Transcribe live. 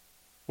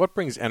What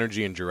brings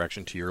energy and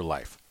direction to your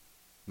life?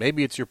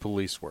 Maybe it's your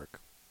police work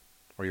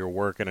or your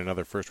work in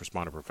another first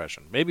responder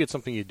profession. Maybe it's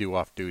something you do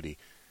off duty.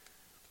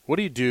 What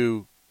do you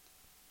do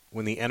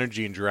when the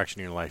energy and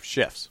direction in your life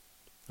shifts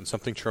and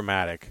something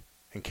traumatic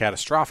and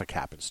catastrophic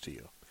happens to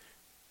you?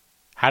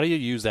 How do you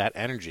use that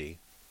energy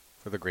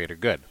for the greater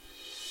good?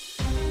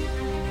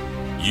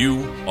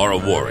 You are a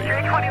warrior.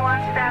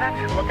 321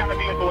 status. What kind of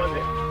vehicle is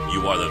it?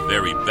 You are the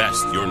very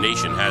best your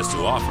nation has to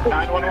offer.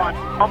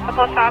 911.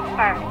 Multiple shots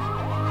fired.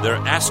 They're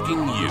asking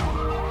you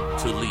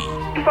to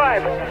lead.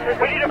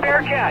 5. We need a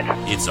Bearcat.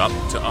 It's up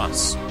to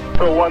us.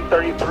 So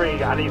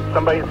 133. I need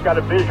somebody that's got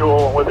a visual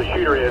on where the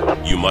shooter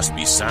is. You must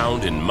be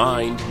sound in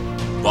mind,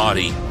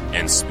 body,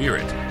 and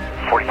spirit.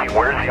 42,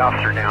 where's the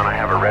officer down? I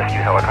have a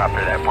rescue helicopter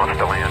that wants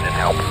to land and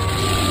help.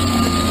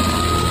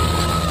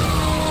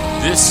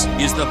 This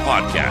is the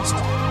podcast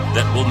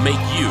that will make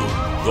you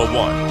the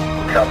one.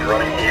 Copy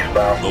running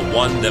eastbound. The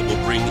one that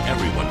will bring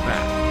everyone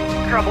back.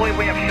 I believe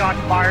we have shots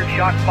fired.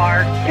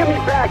 Give me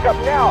back up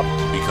now.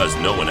 Because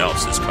no one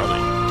else is coming.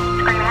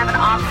 We're going to have an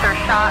officer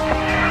shot.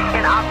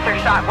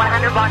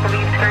 100 block of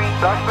East Street.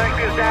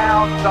 Suspect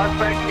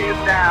is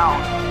down.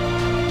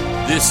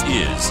 This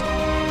is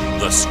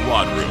the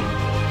Squad Room.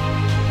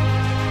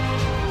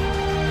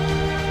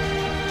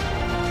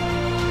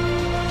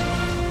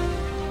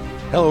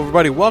 Hello,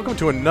 everybody. Welcome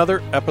to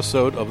another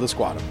episode of The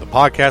Squad Room, the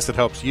podcast that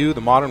helps you,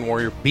 the modern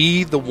warrior,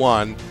 be the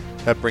one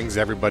that brings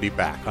everybody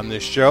back. On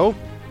this show,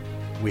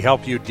 we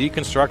help you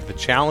deconstruct the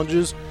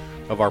challenges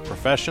of our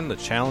profession, the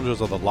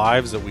challenges of the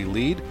lives that we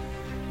lead,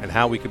 and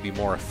how we could be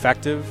more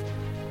effective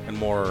and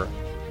more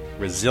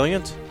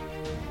resilient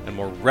and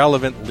more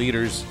relevant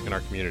leaders in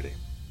our community.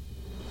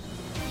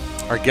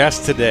 Our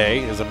guest today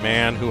is a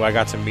man who I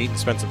got to meet and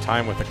spend some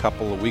time with a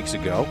couple of weeks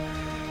ago.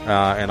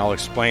 And I'll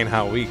explain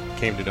how we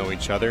came to know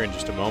each other in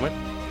just a moment.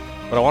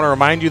 But I want to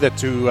remind you that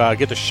to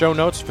get the show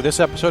notes for this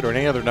episode or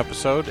any other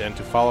episode and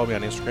to follow me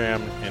on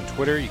Instagram and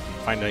Twitter, you can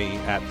find me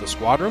at The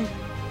Squad Room,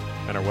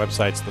 and our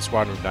website's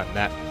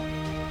thesquadroom.net.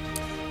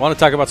 I want to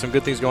talk about some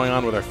good things going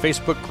on with our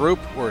Facebook group.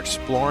 We're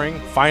exploring,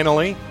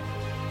 finally,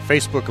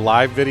 Facebook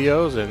Live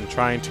videos and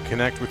trying to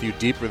connect with you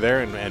deeper there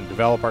and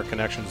develop our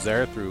connections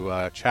there through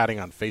chatting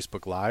on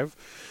Facebook Live.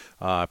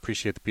 I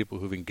appreciate the people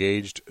who've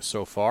engaged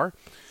so far.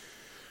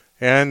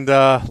 And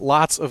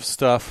lots of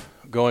stuff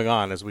going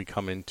on as we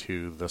come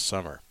into the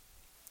summer.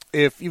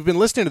 If you've been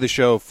listening to the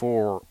show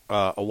for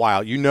a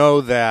while, you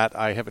know that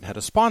I haven't had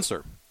a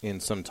sponsor in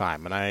some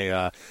time. And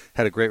I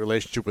had a great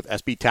relationship with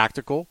SB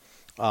Tactical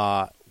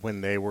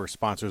when they were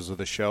sponsors of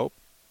the show.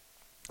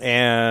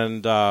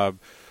 And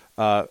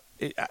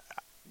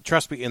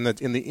trust me, in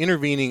the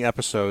intervening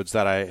episodes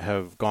that I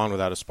have gone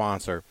without a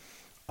sponsor,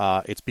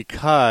 it's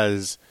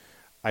because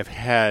I've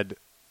had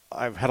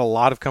a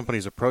lot of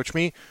companies approach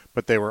me,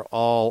 but they were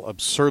all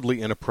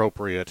absurdly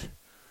inappropriate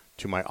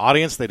to my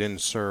audience. They didn't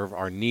serve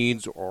our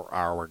needs or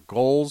our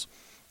goals.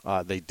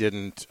 They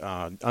didn't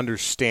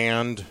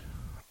understand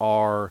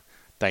our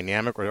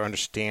dynamic or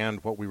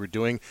understand what we were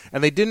doing.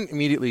 And they didn't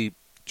immediately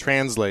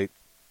translate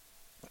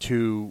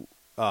to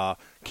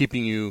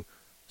keeping you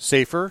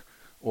safer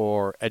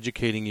or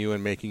educating you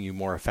and making you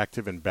more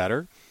effective and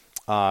better.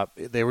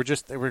 They were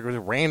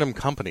random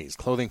companies,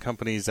 clothing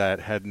companies that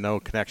had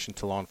no connection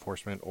to law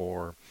enforcement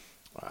or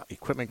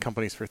equipment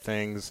companies for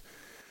things.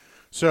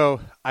 So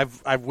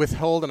I've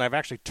withheld and I've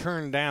actually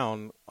turned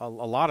down a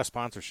lot of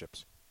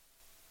sponsorships.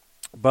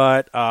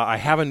 But I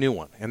have a new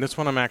one, and this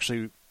one I'm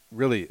actually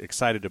really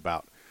excited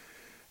about.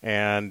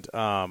 And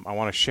I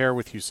want to share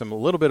with you a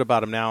little bit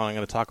about them now, and I'm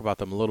going to talk about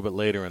them a little bit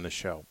later in the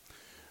show.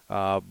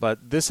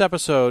 But this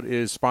episode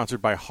is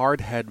sponsored by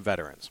Hardhead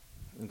Veterans.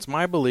 It's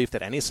my belief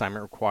that any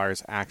assignment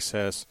requires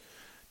access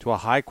to a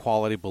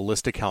high-quality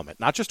ballistic helmet.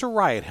 Not just a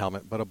riot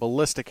helmet, but a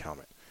ballistic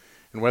helmet.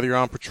 And whether you're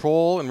on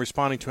patrol and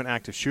responding to an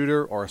active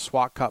shooter, or a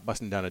SWAT cop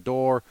busting down a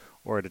door,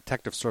 or a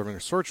detective serving a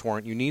search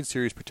warrant, you need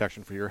serious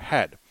protection for your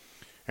head.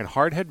 And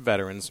Hardhead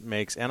Veterans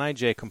makes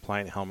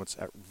NIJ-compliant helmets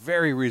at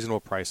very reasonable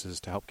prices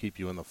to help keep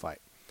you in the fight.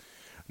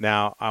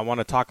 Now, I want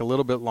to talk a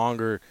little bit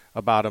longer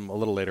about them a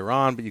little later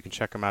on, but you can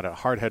check them out at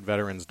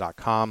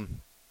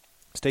hardheadveterans.com.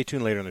 Stay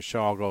tuned later in the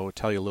show. I'll go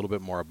tell you a little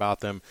bit more about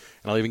them,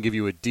 and I'll even give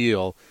you a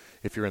deal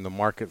if you're in the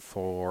market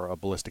for a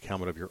ballistic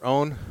helmet of your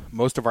own.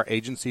 Most of our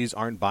agencies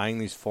aren't buying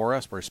these for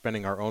us. We're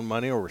spending our own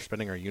money, or we're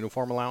spending our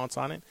uniform allowance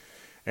on it,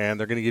 and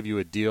they're going to give you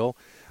a deal.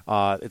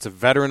 It's a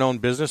veteran-owned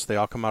business. They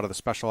all come out of the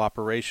special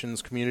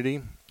operations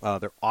community.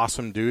 They're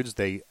awesome dudes.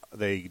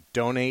 They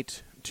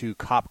donate to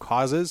cop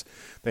causes.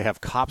 They have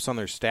cops on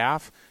their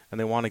staff, and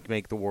they want to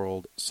make the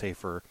world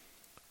safer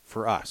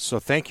for us. So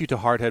thank you to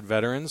Hardhead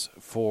Veterans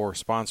for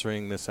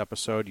sponsoring this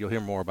episode. You'll hear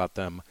more about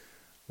them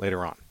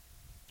later on.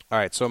 All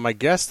right, so my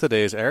guest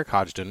today is Eric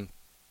Hodgdon.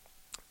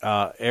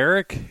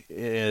 Eric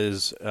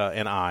is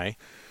and I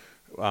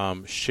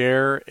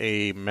share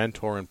a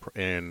mentor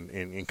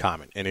in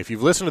common. And if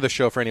you've listened to the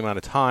show for any amount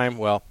of time,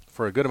 well,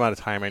 for a good amount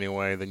of time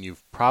anyway, then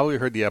you've probably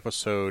heard the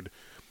episode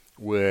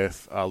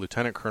with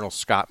Lieutenant Colonel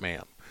Scott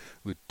Mann.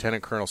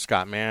 Lieutenant Colonel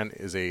Scott Mann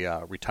is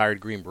a retired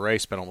Green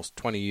Beret, spent almost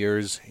 20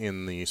 years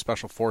in the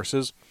Special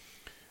Forces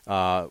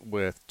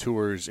with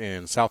tours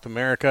in South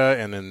America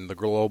and in the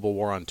global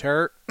war on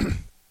terror.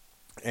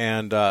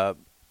 And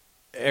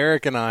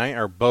Eric and I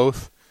are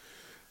both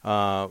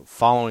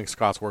following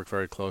Scott's work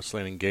very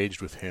closely and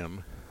engaged with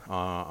him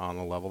on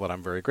a level that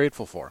I'm very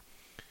grateful for.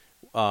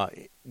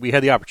 We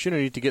had the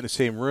opportunity to get in the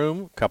same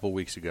room a couple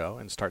weeks ago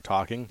and start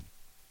talking.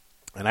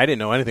 And I didn't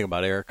know anything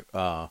about Eric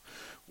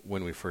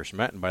when we first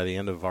met, and by the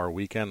end of our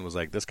weekend was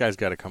like, this guy's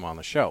got to come on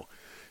the show.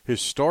 His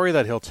story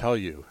that he'll tell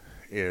you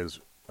is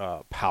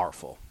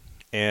powerful,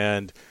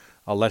 and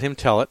I'll let him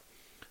tell it,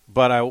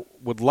 but I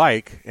would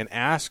like and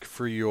ask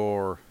for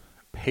your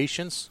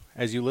patience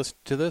as you listen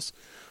to this,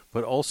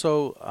 but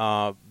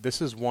also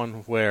this is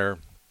one where,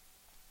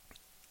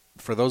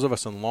 for those of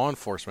us in law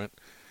enforcement,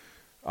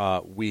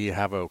 we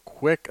have a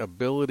quick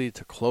ability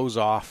to close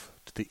off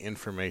to the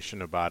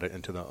information about it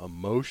and to the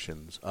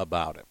emotions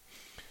about it.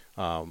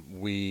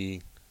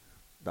 We,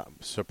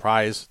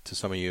 surprise to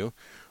some of you,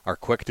 are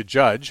quick to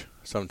judge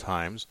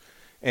sometimes.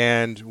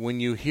 And when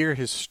you hear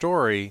his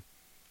story,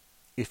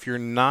 if you're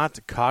not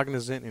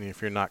cognizant and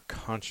if you're not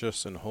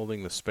conscious and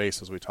holding the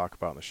space, as we talk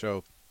about in the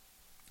show,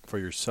 for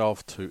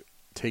yourself to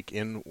take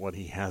in what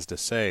he has to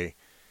say,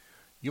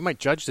 you might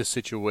judge this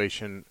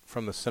situation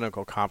from the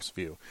cynical cop's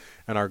view.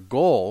 And our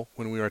goal,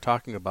 when we are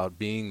talking about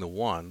being the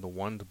one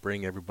to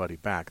bring everybody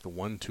back, the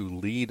one to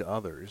lead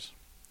others,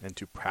 and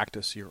to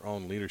practice your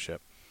own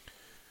leadership,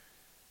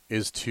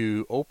 is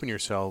to open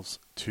yourselves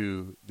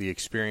to the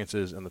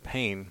experiences and the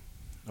pain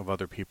of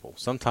other people.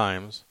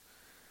 Sometimes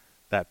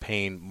that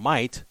pain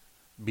might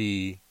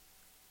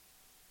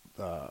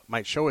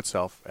show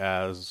itself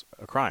as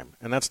a crime,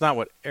 and that's not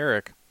what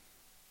Eric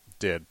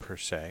did per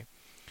se,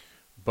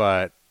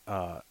 but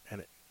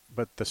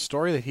the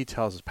story that he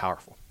tells is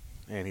powerful,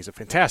 and he's a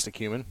fantastic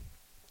human.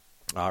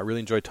 I really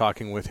enjoyed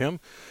talking with him.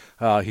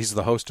 He's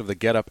the host of the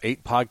Get Up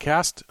 8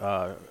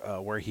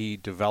 podcast, where he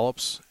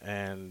develops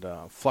and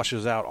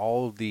flushes out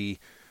all of the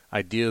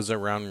ideas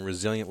around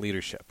resilient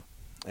leadership.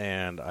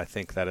 And I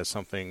think that is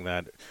something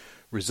that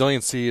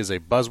resiliency is a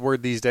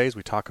buzzword these days.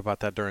 We talk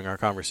about that during our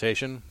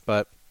conversation,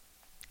 but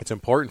it's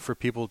important for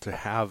people to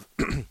have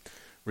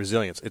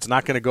resilience. It's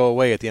not going to go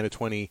away at the end of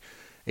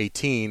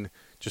 2018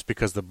 just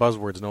because the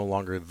buzzword is no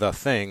longer the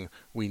thing.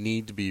 We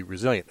need to be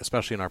resilient,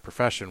 especially in our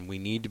profession. We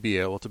need to be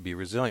able to be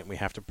resilient. We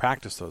have to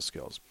practice those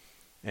skills.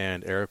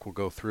 And Eric will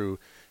go through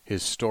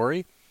his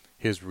story,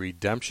 his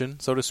redemption,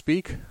 so to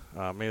speak.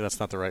 Maybe that's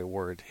not the right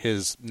word.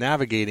 His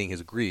navigating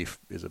his grief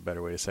is a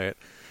better way to say it,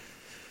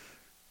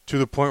 to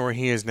the point where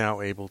he is now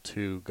able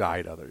to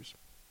guide others.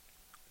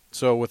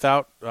 So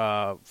without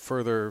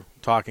further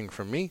talking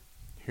from me,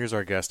 here's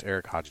our guest,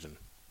 Eric Hodgdon.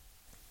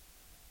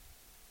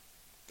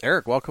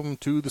 Eric, welcome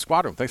to the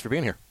Squad Room. Thanks for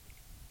being here.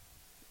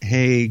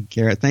 Hey,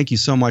 Garrett. Thank you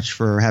so much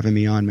for having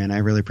me on, man. I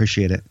really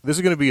appreciate it. This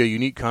is going to be a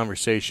unique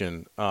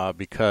conversation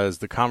because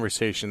the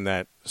conversation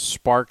that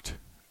sparked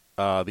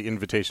the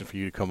invitation for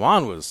you to come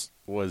on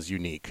was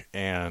unique.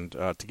 And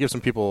to give some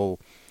people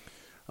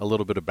a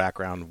little bit of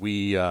background,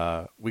 we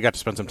got to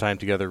spend some time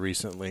together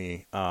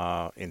recently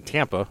in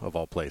Tampa, of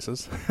all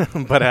places,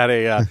 but at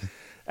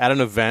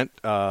an event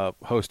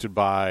hosted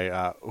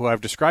by who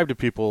I've described to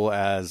people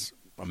as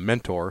a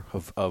mentor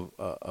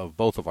of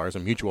both of ours, a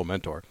mutual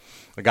mentor,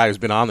 a guy who's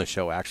been on the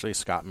show, actually,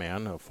 Scott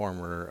Mann, a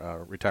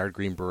former retired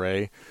Green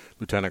Beret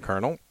lieutenant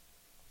colonel.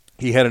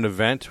 He had an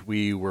event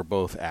we were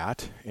both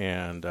at,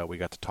 and we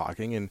got to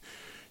talking, and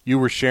you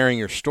were sharing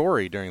your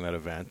story during that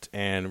event,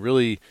 and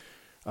really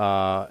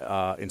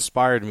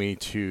inspired me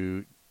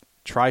to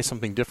try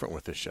something different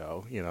with this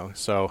show.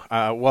 So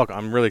welcome.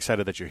 I'm really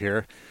excited that you're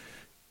here.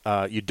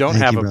 You don't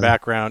have a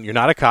background. You're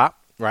not a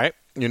cop, right?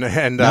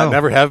 And No.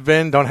 Never have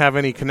been, don't have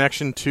any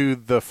connection to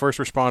the first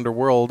responder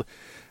world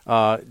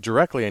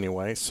directly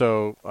anyway.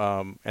 So,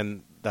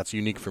 and that's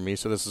unique for me.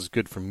 So this is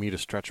good for me to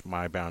stretch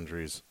my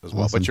boundaries as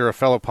well. Awesome. But you're a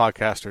fellow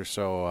podcaster,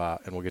 so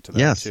and we'll get to that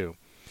Yes. too.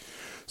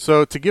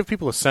 So to give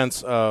people a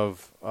sense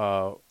of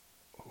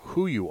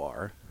who you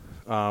are,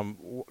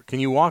 can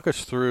you walk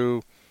us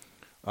through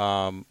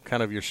kind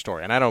of your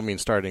story? And I don't mean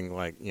starting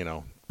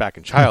back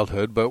in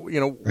childhood, but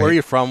where are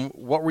you from?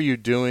 What were you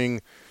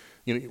doing?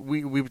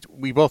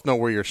 We both know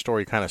where your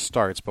story kind of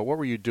starts, but what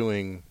were you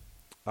doing,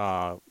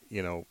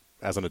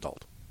 as an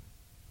adult?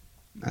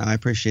 I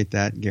appreciate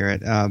that,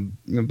 Garrett.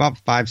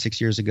 About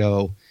 5-6 years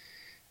ago,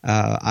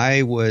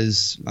 I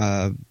was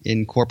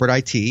in corporate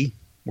IT,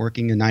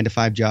 working a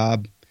 9-to-5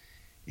 job,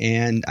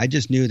 and I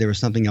just knew there was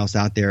something else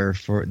out there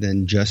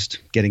than just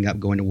getting up,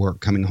 going to work,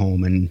 coming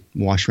home, and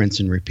wash, rinse,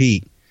 and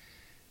repeat.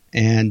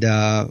 And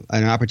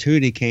an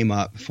opportunity came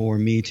up for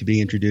me to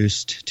be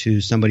introduced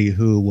to somebody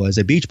who was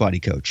a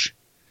Beachbody coach.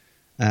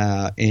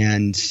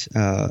 And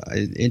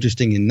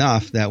interesting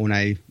enough that when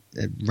I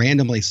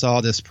randomly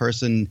saw this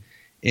person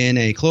in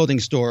a clothing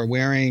store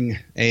wearing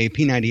a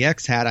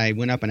P90X hat, I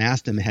went up and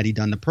asked him, had he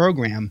done the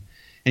program?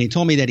 And he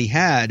told me that he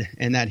had,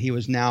 and that he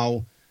was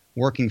now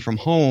working from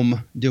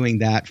home doing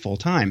that full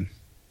time.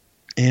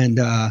 And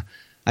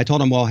I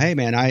told him, well, hey,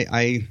 man,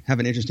 I have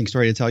an interesting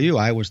story to tell you.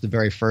 I was the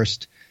very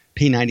first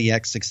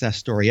P90X success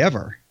story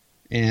ever.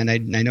 And I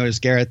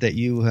noticed, Garrett, that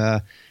you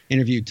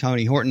interviewed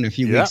Tony Horton a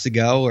few weeks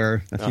ago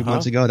or a few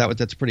months ago.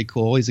 That's pretty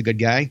cool. He's a good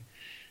guy.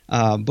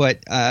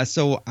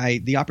 So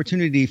the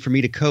opportunity for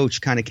me to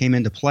coach kind of came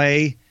into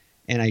play,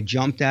 and I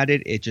jumped at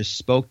it. It just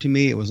spoke to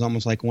me. It was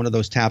almost like one of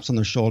those taps on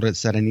the shoulder that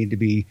said I need to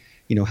be,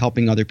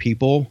 helping other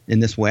people in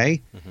this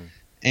way. Mm-hmm.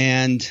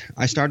 And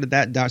I started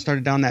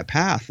down that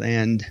path,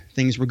 and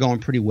things were going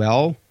pretty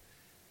well.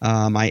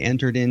 I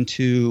entered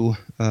into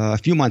a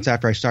few months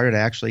after I started, I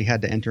actually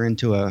had to enter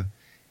into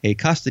a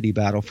custody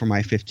battle for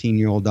my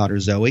 15-year-old daughter,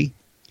 Zoe.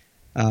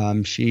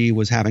 She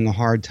was having a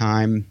hard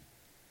time,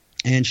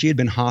 and she had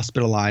been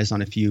hospitalized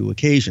on a few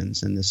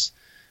occasions. And this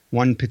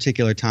one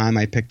particular time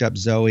I picked up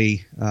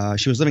Zoe.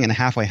 She was living in a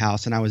halfway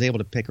house, and I was able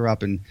to pick her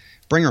up and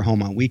bring her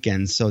home on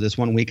weekends. So this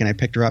one weekend I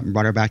picked her up and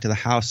brought her back to the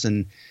house,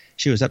 and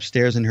she was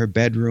upstairs in her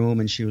bedroom,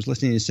 and she was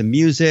listening to some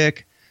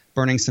music,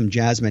 burning some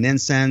jasmine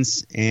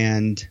incense,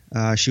 and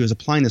she was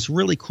applying this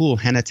really cool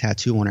henna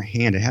tattoo on her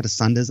hand. It had a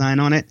sun design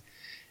on it.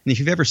 And if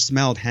you've ever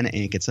smelled henna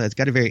ink, it's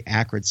got a very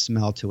acrid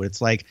smell to it.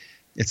 It's like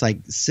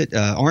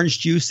orange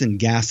juice and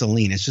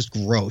gasoline. It's just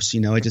gross,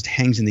 it just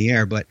hangs in the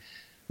air. But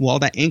while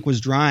that ink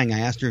was drying, I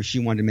asked her if she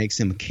wanted to make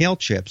some kale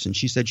chips, and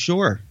she said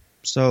sure.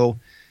 So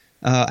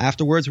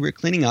afterwards, we were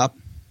cleaning up,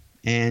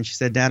 and she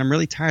said, Dad, I'm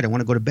really tired. I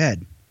want to go to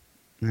bed.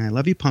 And I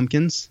love you,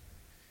 pumpkins.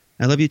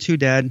 I love you too,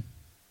 Dad.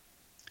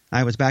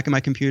 I was back in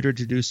my computer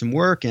to do some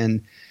work,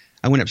 and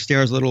I went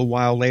upstairs a little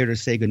while later to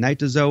say goodnight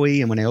to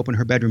Zoe. And when I opened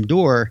her bedroom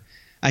door,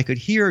 I could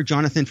hear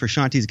Jonathan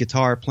Frusciante's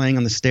guitar playing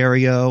on the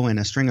stereo, and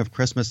a string of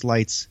Christmas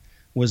lights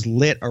was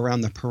lit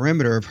around the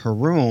perimeter of her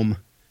room,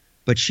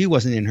 but she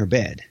wasn't in her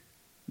bed.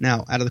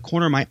 Now, out of the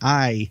corner of my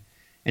eye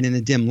and in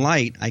the dim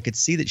light, I could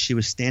see that she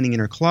was standing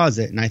in her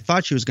closet, and I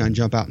thought she was going to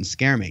jump out and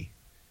scare me.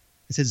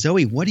 I said,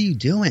 Zoe, what are you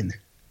doing?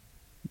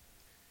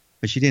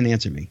 But she didn't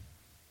answer me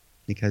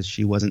because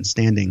she wasn't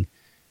standing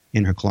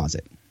in her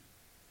closet.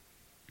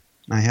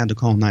 I had to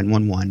call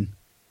 911,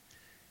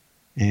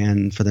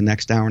 and for the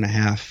next hour and a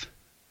half,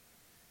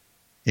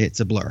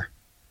 it's a blur.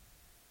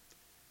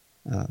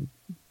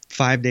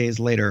 5 days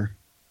later,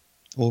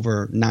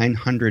 over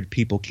 900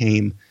 people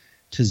came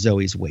to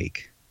Zoe's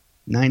wake.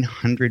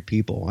 900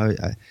 people.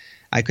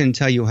 I couldn't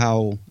tell you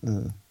how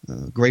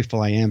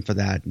grateful I am for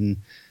that. And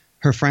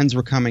her friends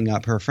were coming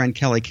up. Her friend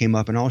Kelly came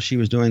up, and all she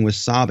was doing was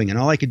sobbing. And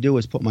all I could do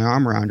was put my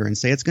arm around her and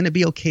say, it's going to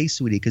be okay,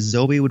 sweetie, because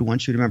Zoe would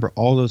want you to remember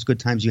all those good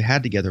times you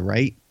had together,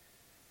 right?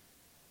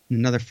 And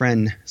another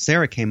friend,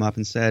 Sarah, came up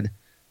and said,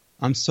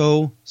 I'm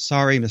so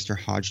sorry, Mr.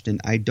 Hodgdon.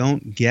 I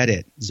don't get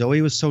it.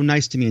 Zoe was so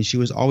nice to me, and she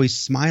was always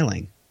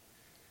smiling.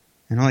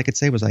 And all I could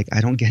say was I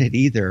don't get it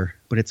either,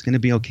 but it's going to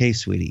be okay,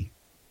 sweetie.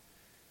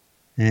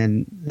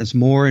 And as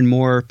more and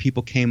more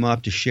people came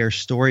up to share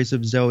stories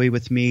of Zoe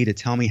with me, to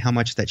tell me how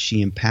much that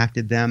she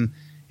impacted them,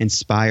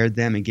 inspired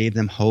them, and gave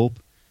them hope,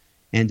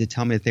 and to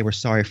tell me that they were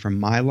sorry for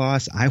my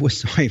loss, I was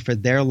sorry for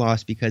their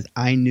loss because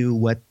I knew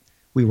what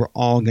we were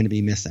all going to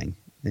be missing.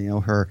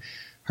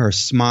 Her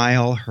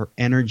smile, her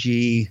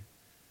energy,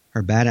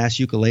 her badass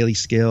ukulele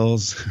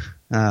skills,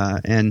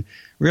 and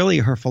really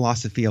her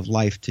philosophy of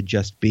life to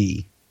just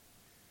be.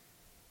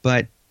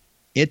 But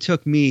it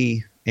took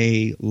me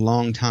a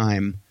long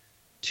time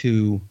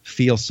to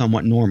feel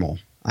somewhat normal.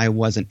 I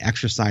wasn't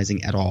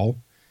exercising at all,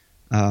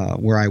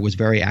 where I was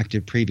very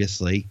active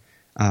previously.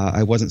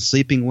 I wasn't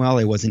sleeping well.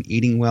 I wasn't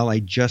eating well. I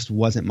just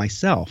wasn't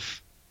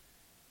myself.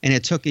 And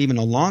it took even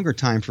a longer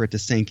time for it to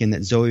sink in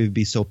that Zoe would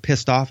be so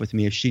pissed off with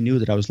me if she knew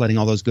that I was letting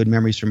all those good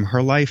memories from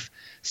her life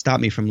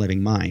stop me from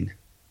living mine.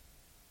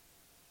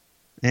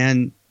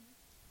 And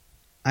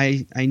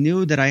I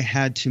knew that I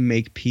had to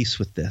make peace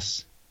with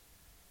this.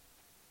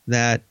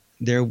 That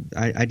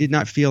I did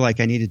not feel like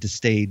I needed to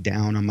stay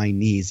down on my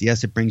knees.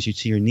 Yes, it brings you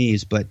to your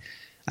knees, but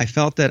I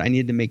felt that I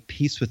needed to make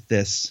peace with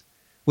this,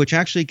 which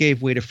actually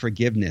gave way to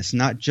forgiveness,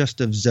 not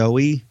just of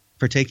Zoe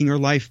for taking her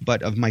life,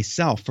 but of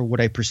myself for what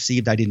I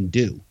perceived I didn't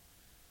do.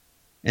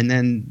 And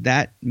then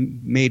that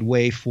made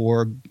way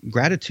for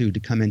gratitude to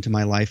come into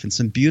my life, and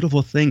some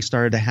beautiful things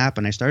started to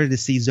happen. I started to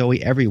see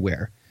Zoe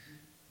everywhere.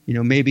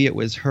 Maybe it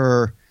was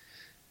her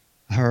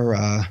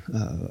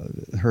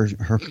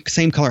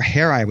same color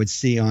hair I would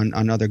see on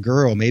another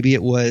girl. Maybe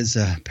it was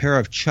a pair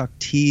of Chuck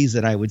tees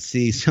that I would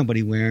see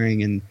somebody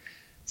wearing, and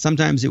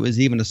sometimes it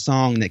was even a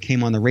song that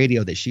came on the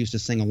radio that she used to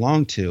sing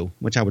along to,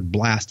 which I would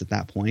blast at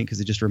that point because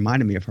it just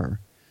reminded me of her.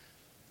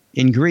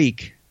 In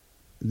Greek,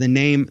 the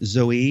name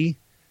Zoe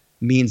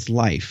means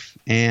life,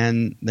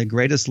 and the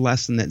greatest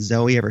lesson that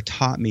Zoe ever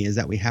taught me is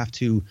that we have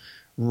to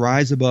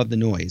rise above the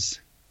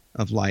noise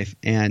of life,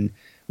 and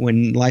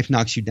when life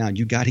knocks you down,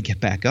 you got to get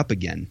back up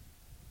again.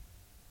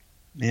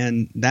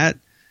 And that,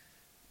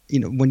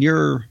 when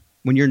you're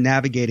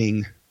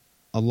navigating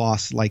a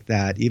loss like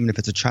that, even if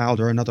it's a child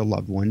or another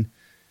loved one,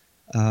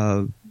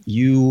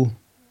 you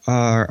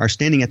are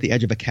standing at the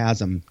edge of a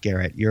chasm,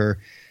 Garrett. You're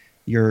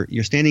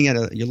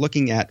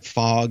looking at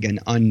fog and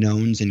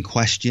unknowns and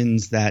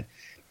questions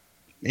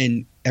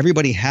and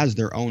everybody has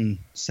their own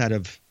set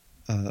of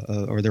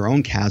or their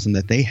own chasm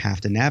that they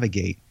have to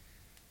navigate.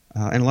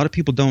 And a lot of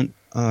people don't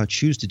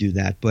choose to do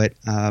that. But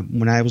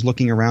when I was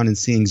looking around and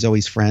seeing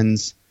Zoe's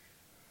friends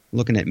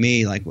looking at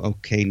me like,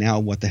 okay, now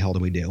what the hell do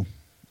we do?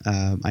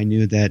 I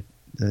knew that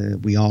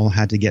we all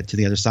had to get to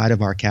the other side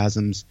of our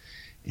chasms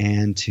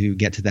and to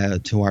get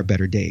to our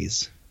better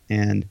days.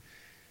 And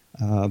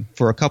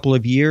for a couple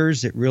of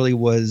years, it really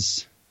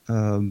was,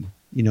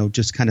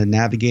 just kind of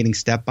navigating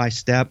step by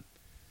step,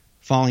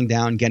 falling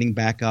down, getting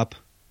back up,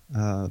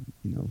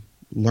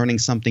 learning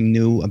something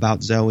new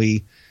about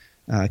Zoe,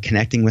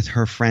 connecting with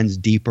her friends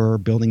deeper,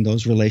 building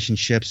those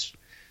relationships.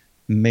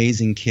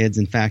 Amazing kids.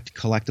 In fact,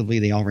 collectively,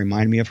 they all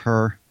remind me of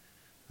her.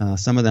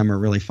 Some of them are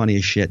really funny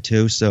as shit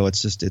too. So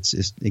it's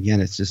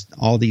just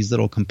all these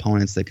little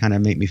components that kind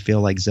of make me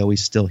feel like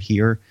Zoe's still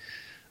here.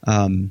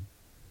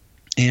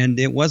 And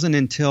it wasn't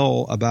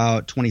until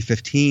about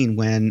 2015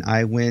 when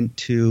I went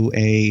to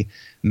a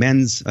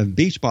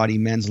Beachbody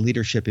men's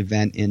leadership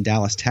event in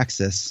Dallas,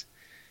 Texas,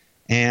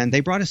 and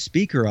they brought a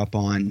speaker up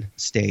on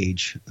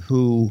stage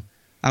who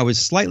I was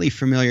slightly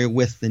familiar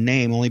with the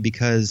name only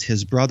because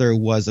his brother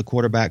was a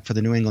quarterback for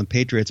the New England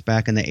Patriots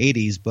back in the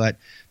 80s, but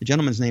the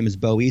gentleman's name is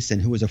Bo Eason,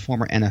 who was a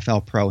former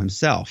NFL pro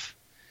himself.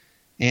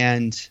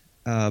 And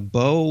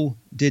Bo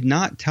did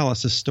not tell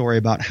us a story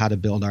about how to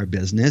build our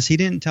business. He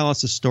didn't tell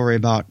us a story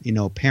about,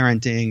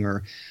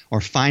 parenting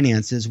or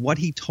finances. What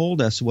he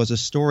told us was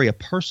a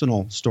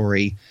personal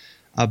story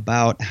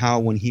about how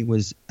when he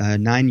was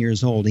 9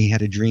 years old, he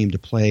had a dream to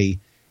be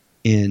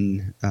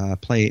the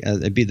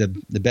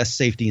best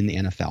safety in the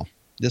NFL.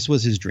 This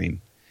was his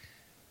dream.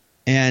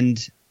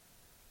 And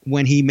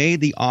when he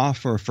made the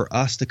offer for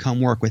us to come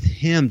work with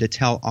him to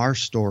tell our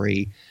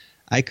story,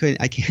 I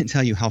can't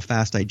tell you how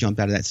fast I jumped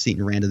out of that seat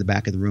and ran to the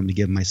back of the room to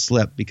give him my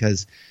slip,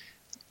 because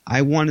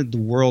I wanted the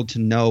world to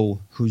know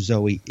who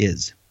Zoe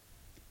is.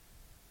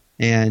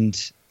 And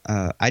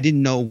I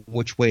didn't know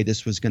which way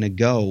this was going to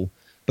go.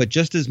 But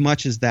just as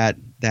much as that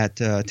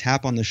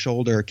tap on the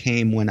shoulder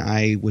came when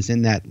I was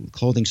in that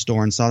clothing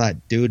store and saw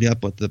that dude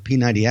up with the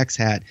P90X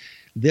hat,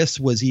 this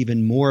was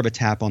even more of a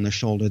tap on the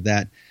shoulder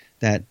that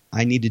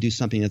I need to do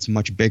something that's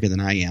much bigger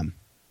than I am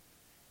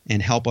and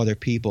help other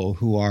people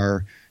who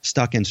are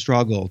stuck in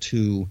struggle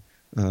to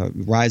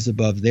rise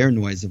above their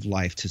noise of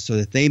life so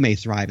that they may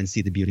thrive and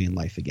see the beauty in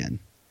life again.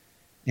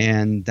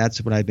 And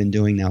that's what I've been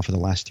doing now for the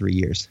last 3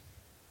 years.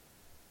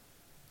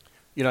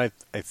 I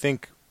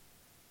think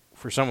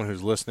for someone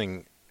who's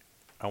listening,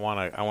 I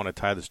want to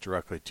tie this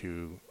directly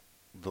to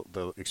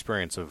the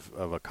experience of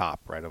a cop,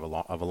 right? Of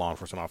a law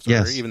enforcement officer,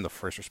 yes. Or even the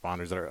first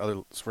responders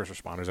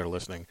that are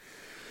listening.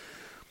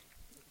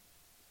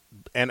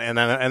 And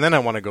then I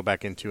want to go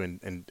back into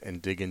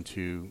and dig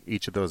into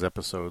each of those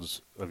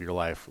episodes of your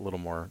life a little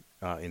more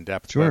in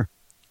depth. Sure.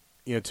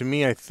 But, to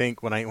me, I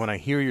think when I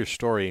hear your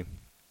story,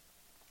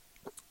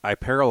 I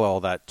parallel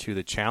that to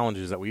the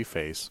challenges that we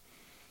face.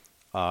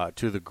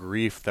 To the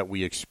grief that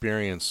we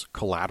experience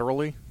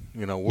collaterally.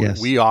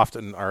 Yes. We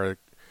often are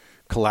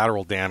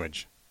collateral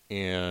damage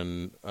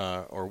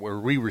or where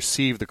we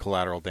receive the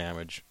collateral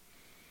damage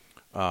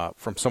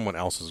from someone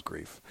else's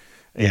grief.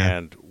 Yeah.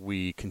 And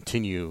we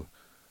continue,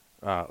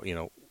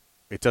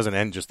 it doesn't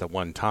end just at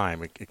one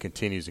time. It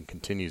continues and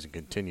continues and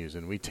continues.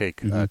 And we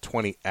take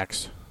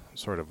 20x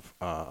sort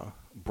of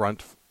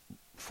brunt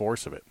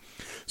force of it.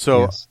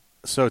 So, yes.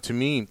 So to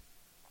me,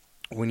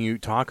 when you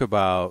talk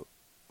about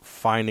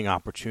finding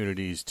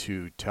opportunities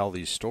to tell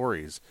these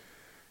stories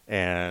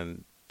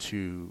and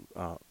to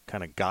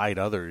kind of guide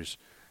others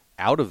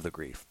out of the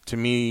grief, to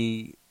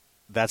me,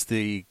 that's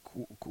the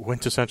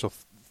quintessential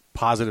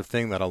positive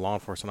thing that a law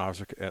enforcement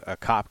officer, a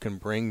cop, can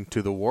bring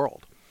to the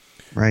world.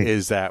 Right.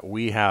 Is that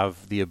we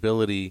have the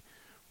ability,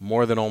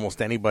 more than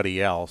almost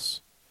anybody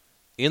else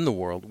in the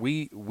world,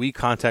 we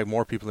contact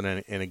more people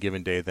in a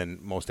given day than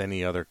most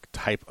any other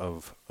type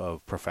of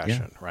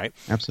profession, right?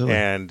 Absolutely.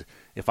 And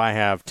if I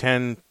have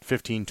 10,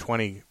 15,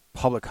 20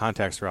 public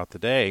contacts throughout the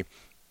day,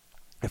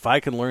 if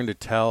I can learn to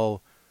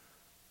tell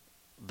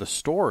the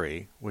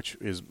story, which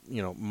is,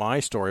 my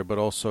story, but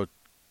also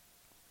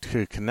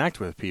to connect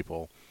with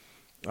people,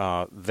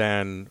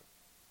 then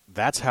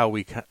that's how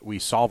we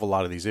solve a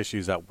lot of these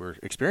issues that we're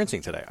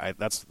experiencing today.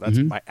 That's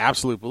my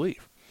absolute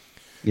belief.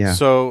 Yeah.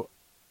 So,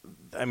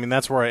 I mean,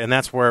 that's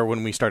where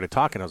when we started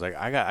talking, I was like,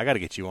 I got to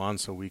get you on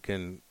so we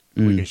can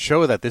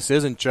show that this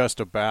isn't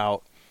just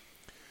about,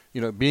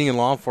 being in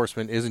law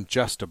enforcement isn't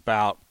just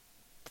about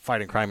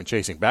fighting crime and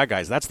chasing bad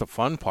guys. That's the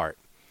fun part.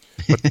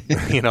 But,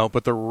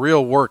 but the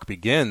real work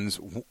begins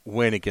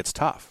when it gets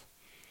tough.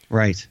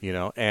 Right.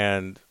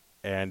 And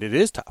it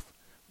is tough.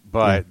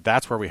 But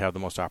that's where we have the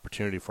most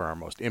opportunity for our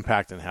most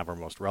impact and have our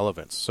most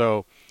relevance.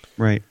 So,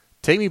 right.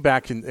 Take me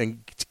back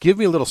and give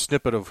me a little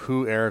snippet of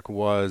who Eric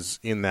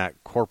was in that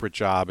corporate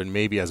job and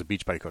maybe as a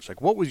Beachbody coach.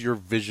 Like, what was your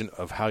vision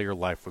of how your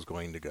life was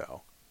going to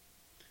go?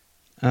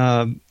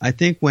 I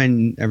think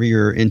whenever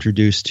you're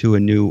introduced to a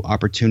new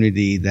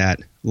opportunity that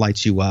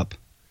lights you up,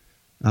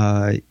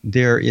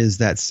 there is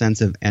that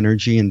sense of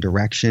energy and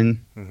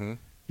direction. Mm-hmm.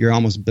 You're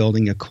almost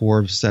building a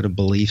core set of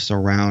beliefs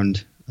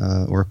around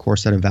or a core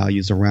set of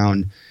values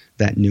around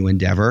that new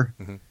endeavor,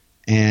 Mm-hmm.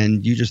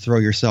 and you just throw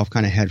yourself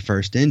kind of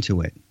headfirst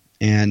into it.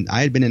 And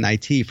I had been in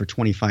IT for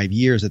 25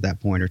 years at that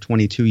point, or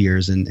 22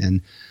 years,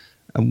 and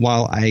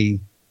while I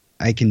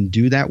can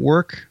do that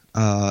work,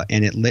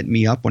 and it lit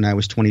me up when I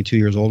was 22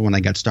 years old when I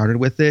got started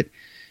with it.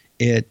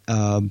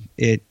 I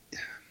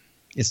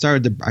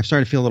started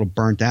to feel a little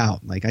burnt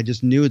out. Like I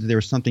just knew that there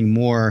was something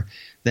more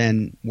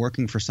than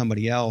working for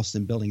somebody else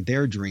and building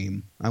their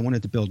dream. I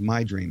wanted to build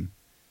my dream.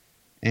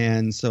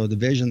 And so the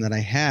vision that I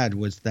had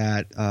was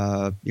that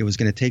it was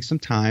going to take some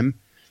time,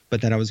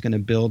 but that I was going to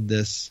build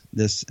this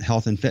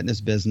health and fitness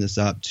business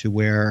up to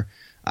where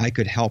I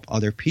could help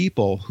other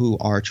people who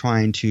are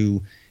trying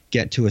to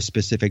get to a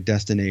specific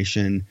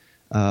destination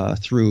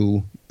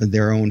through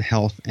their own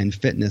health and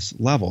fitness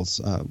levels.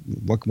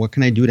 What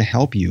can I do to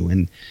help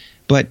you?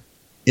 But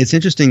it's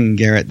interesting,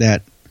 Garrett,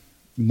 that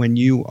when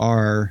you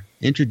are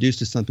introduced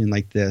to something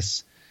like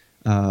this,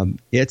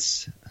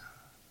 it's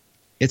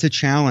a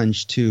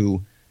challenge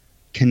to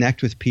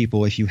connect with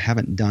people if you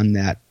haven't done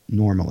that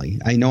normally.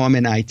 I know I'm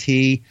in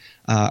IT.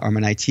 I'm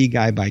an IT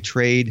guy by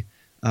trade,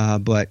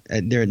 but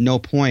there at no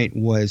point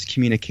was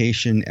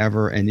communication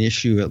ever an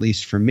issue, at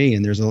least for me.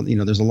 And there's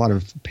a lot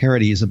of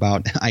parodies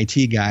about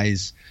IT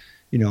guys.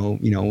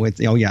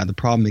 The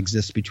problem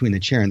exists between the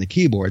chair and the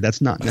keyboard.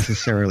 That's not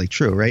necessarily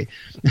true, right?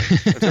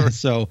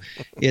 So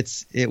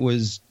it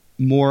was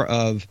more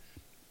of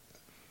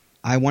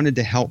I wanted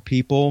to help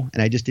people,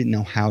 and I just didn't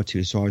know how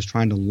to. So I was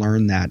trying to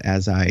learn that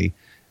as I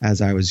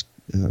was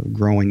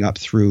growing up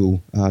through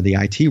the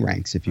IT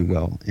ranks, if you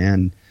will.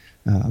 And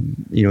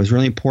it was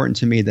really important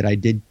to me that I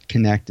did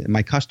connect.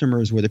 My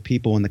customers were the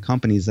people in the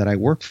companies that I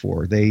worked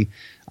for.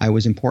 I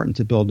was important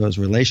to build those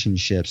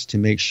relationships to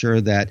make sure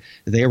that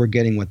they were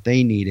getting what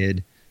they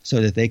needed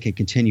so that they could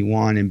continue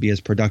on and be as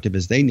productive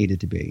as they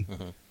needed to be.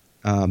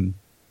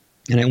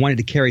 And I wanted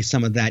to carry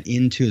some of that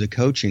into the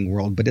coaching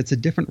world, but it's a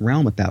different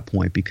realm at that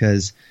point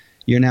because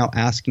you're now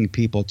asking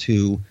people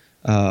to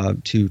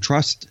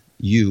trust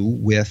you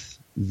with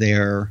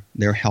their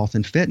health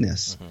and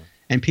fitness.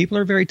 And people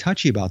are very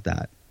touchy about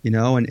that.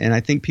 And I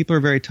think people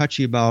are very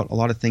touchy about a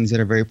lot of things that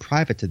are very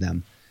private to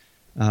them.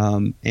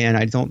 And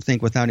I don't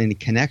think without any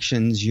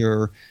connections,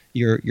 you're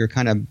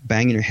kind of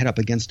banging your head up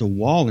against a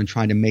wall and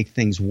trying to make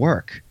things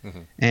work.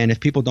 And if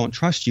people don't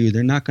trust you,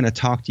 they're not going to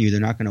talk to you.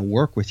 They're not going to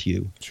work with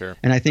you. Sure.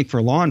 And I think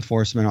for law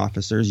enforcement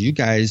officers, you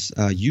guys,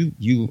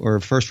 you or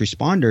first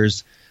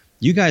responders,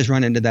 you guys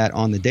run into that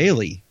on the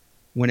daily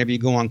whenever you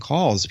go on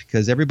calls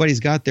because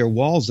everybody's got their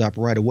walls up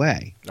right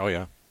away. Oh,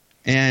 yeah.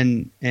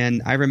 And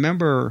I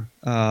remember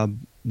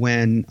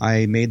when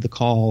I made the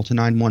call to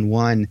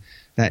 911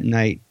 that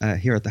night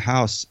here at the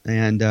house,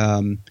 and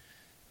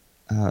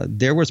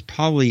there was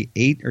probably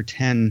 8 or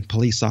 10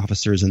 police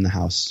officers in the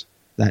house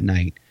that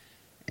night.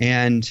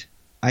 And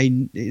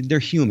they're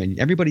human.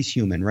 Everybody's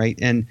human, right?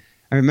 And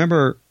I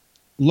remember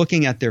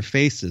looking at their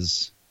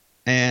faces,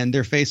 and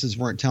their faces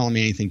weren't telling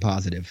me anything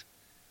positive.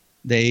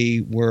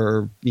 They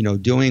were,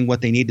 doing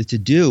what they needed to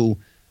do,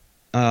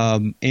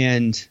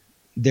 and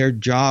their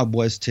job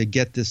was to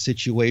get this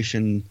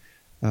situation,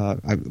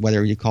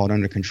 whether you call it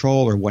under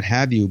control or what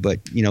have you,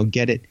 but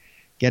get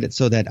it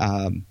so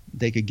that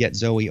they could get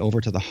Zoe over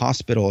to the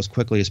hospital as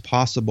quickly as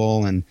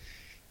possible and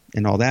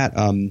all that.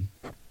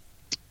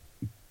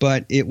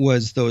 But it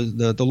was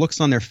the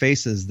looks on their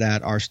faces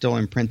that are still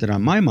imprinted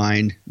on my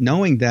mind,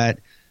 knowing that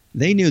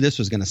they knew this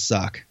was going to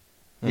suck.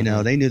 They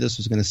knew this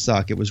was going to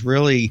suck. It was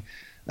really,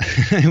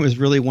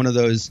 one of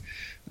those.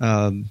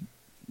 I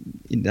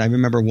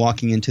remember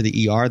walking into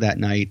the ER that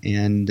night,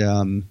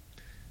 and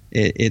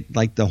it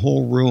like the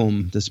whole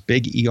room, this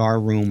big ER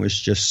room, was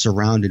just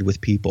surrounded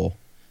with people.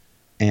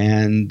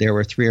 And there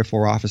were 3 or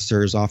 4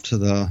 officers off to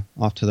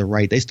the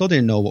right. They still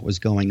didn't know what was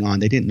going on.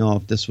 They didn't know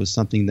if this was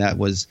something that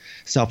was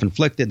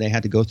self-inflicted. They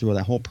had to go through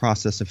that whole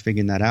process of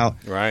figuring that out.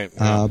 Right.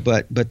 Yeah.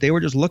 But they were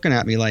just looking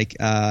at me like,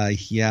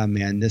 yeah,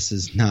 man, this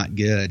is not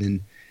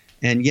good.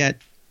 And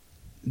yet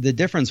the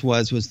difference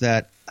was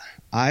that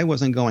I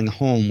wasn't going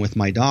home with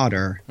my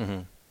daughter,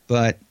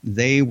 but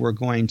they were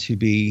going to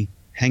be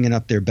hanging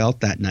up their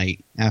belt that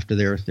night after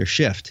their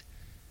shift.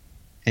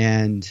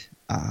 And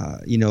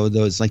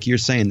those, like you're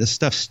saying, this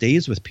stuff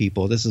stays with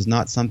people. This is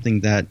not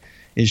something that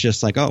is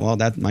just like, oh, well,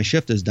 that my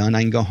shift is done,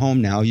 I can go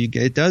home now.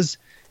 It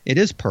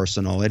is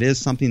personal. It is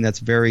something that's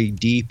very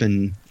deep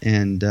and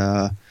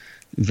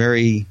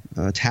very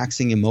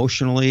taxing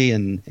emotionally.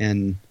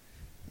 And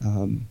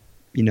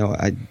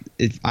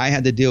if I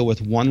had to deal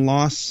with one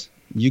loss,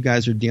 you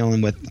guys are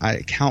dealing with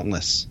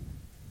countless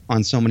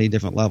on so many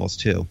different levels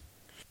too.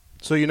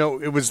 So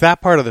it was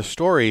that part of the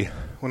story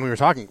when we were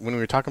talking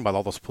about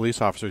all those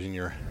police officers in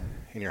your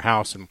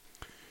house, and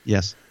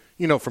yes,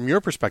 from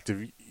your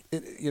perspective,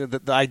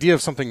 the idea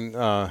of something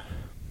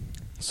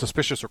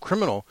suspicious or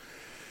criminal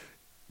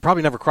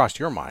probably never crossed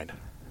your mind,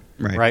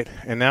 right?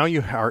 And now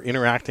you are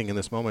interacting in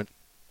this moment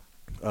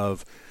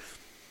of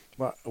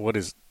what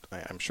is,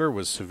 I'm sure,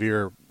 was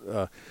severe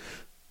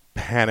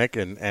panic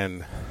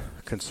and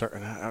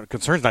concern.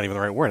 Concern's not even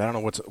the right word. I don't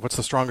know what's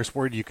the strongest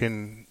word you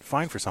can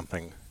find for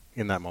something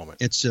in that moment.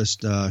 It's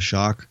just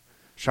shock.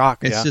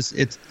 Shock. It's just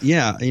it's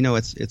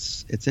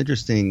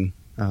interesting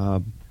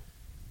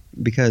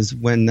because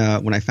when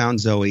I found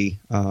Zoe,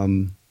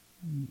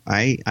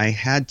 I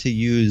had to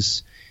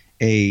use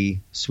a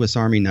Swiss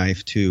Army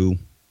knife to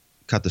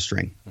cut the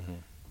string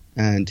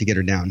and to get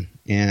her down,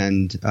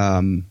 and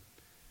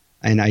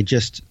I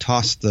just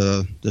tossed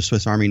the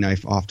Swiss Army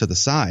knife off to the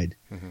side,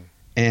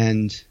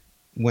 and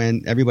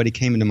when everybody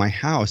came into my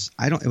house,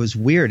 it was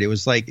weird. It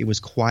was like it was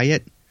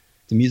quiet.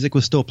 The music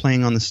was still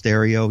playing on the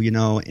stereo,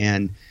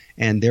 and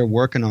they're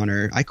working on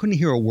her. I couldn't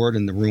hear a word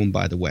in the room,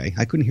 by the way.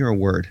 I couldn't hear a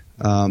word.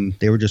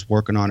 They were just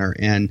working on her,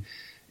 and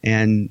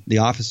the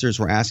officers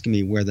were asking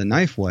me where the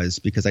knife was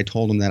because I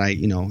told them that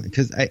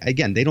because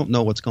again, they don't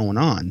know what's going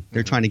on.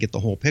 They're trying to get the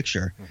whole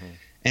picture.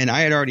 And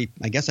I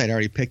guess I'd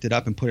already picked it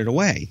up and put it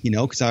away,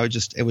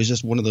 because it was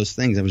just one of those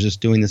things. I was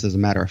just doing this as a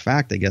matter of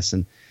fact, I guess.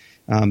 And,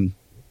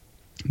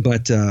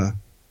 but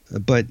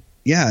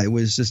yeah, it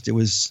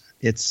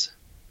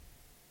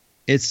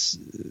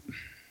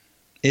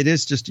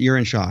is just, you're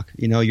in shock.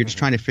 You're just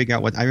trying to figure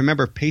out I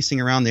remember pacing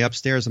around the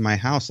upstairs of my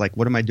house, like,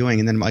 what am I doing?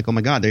 And then I'm like, oh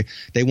my God,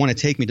 they want to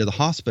take me to the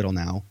hospital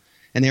now.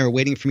 And they were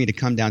waiting for me to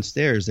come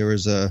downstairs. There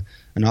was an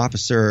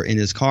officer in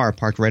his car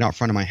parked right out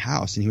front of my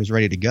house, and he was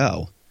ready to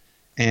go.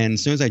 And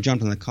as soon as I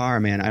jumped in the car,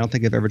 man, I don't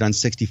think I've ever done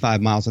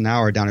 65 miles an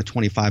hour down a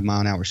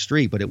 25-mile-an-hour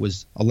street, but it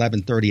was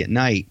 11:30 at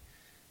night.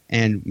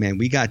 And, man,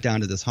 we got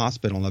down to this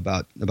hospital in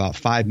about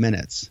 5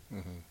 minutes.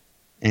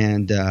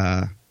 And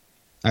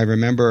I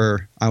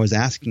remember I was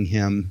asking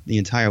him the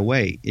entire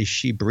way, is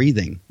she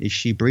breathing? Is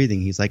she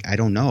breathing? He's like, I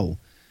don't know.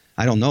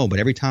 But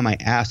every time I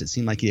asked, it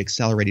seemed like he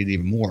accelerated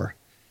even more.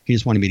 He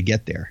just wanted me to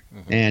get there.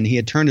 And he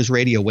had turned his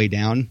radio way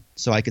down,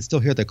 so I could still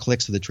hear the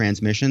clicks of the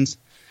transmissions,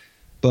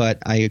 but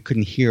I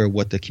couldn't hear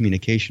what the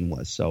communication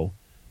was. So,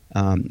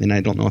 and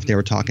I don't know if they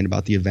were talking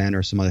about the event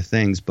or some other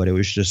things, but it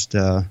was just,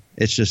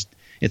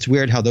 it's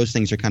weird how those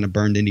things are kind of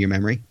burned into your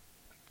memory.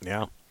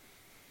 Yeah.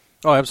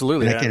 Oh,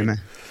 absolutely. I can't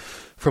imagine.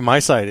 From my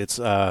side, it's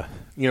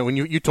when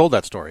you told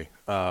that story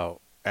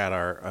at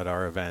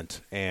our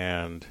event,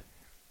 and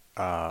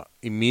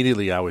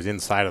immediately I was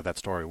inside of that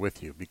story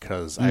with you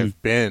because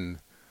I've been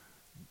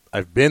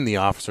the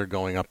officer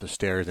going up the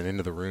stairs and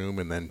into the room,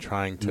 and then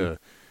trying to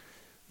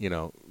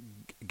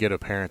get a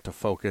parent to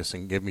focus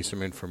and give me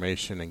some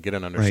information and get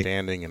an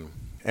understanding,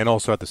 and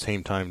also at the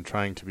same time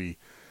trying to be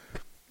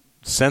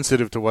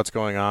sensitive to what's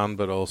going on,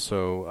 but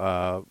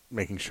also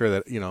making sure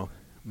that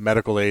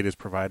medical aid is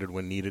provided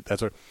when needed.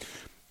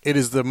 It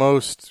is the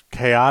most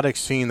chaotic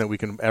scene that we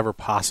can ever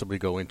possibly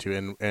go into,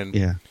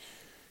 and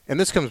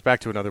this comes back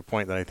to another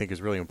point that I think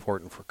is really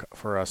important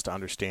for us to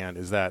understand,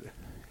 is that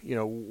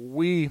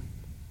we're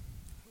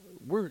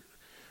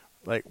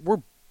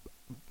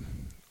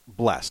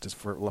blessed, is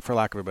for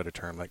lack of a better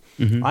term. Like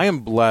I am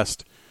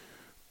blessed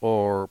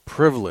or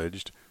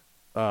privileged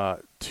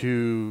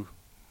to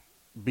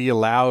be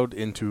allowed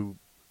into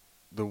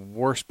the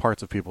worst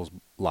parts of people's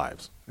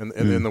lives and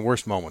in the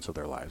worst moments of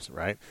their lives,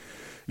 right?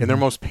 In their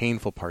most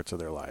painful parts of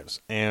their lives.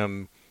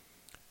 And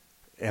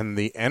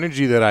the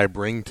energy that I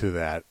bring to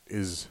that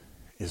is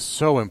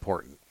so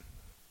important,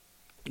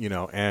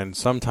 and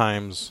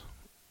sometimes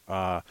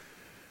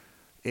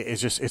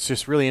it's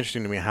just really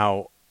interesting to me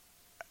how,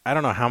 I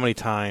don't know how many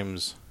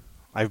times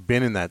I've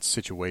been in that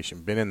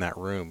situation, been in that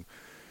room,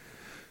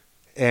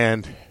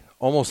 and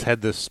almost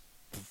had this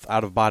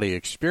out-of-body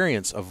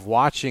experience of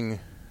watching,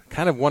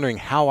 kind of wondering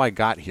how I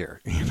got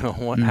here.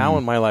 How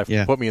in my life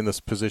put me in this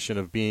position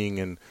of being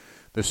in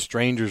the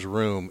stranger's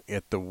room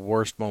at the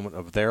worst moment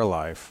of their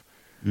life,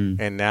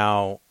 and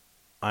now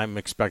I'm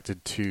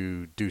expected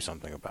to do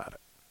something about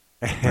it.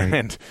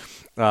 And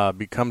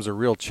becomes a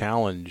real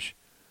challenge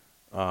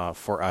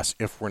for us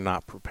if we're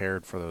not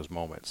prepared for those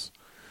moments.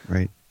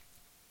 Right.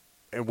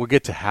 And we'll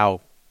get to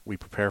how we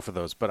prepare for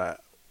those. But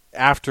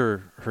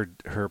after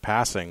her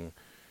passing,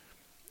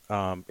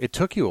 it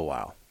took you a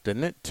while,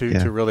 didn't it,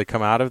 to really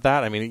come out of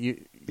that? I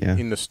mean,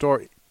 in the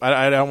story,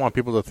 I don't want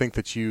people to think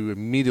that you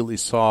immediately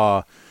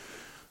saw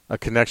a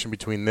connection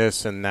between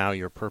this and now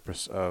your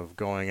purpose of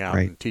going out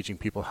and teaching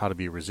people how to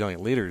be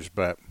resilient leaders.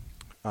 But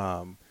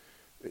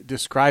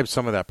describe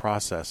some of that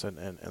process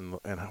and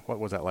what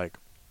was that like?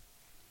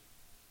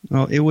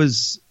 Well,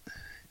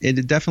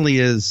 it definitely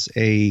is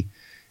an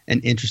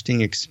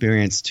interesting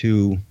experience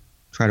to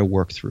try to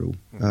work through.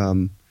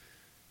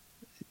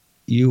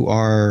 You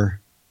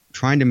are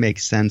trying to make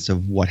sense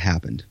of what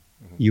happened.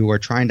 You are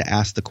trying to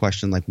ask the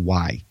question, like,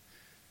 why?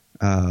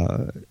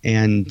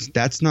 And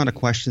that's not a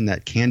question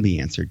that can be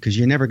answered because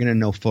you're never going to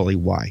know fully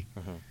why.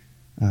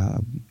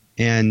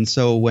 And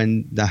so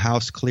when the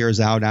house clears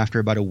out after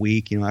about a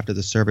week, after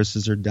the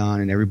services are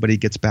done and everybody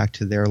gets back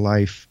to their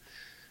life,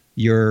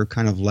 you're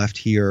kind of left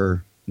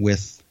here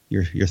with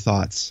your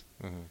thoughts.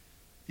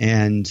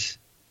 And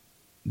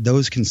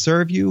those can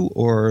serve you,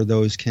 or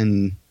those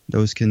can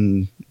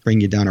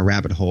bring you down a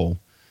rabbit hole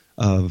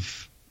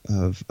of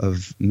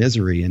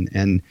misery.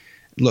 And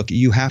look,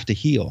 you have to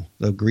heal.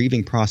 The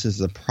grieving process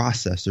is a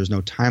process. There's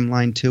no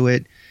timeline to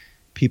it.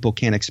 people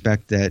can't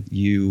expect that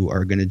you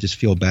are going to just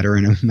feel better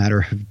in a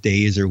matter of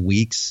days or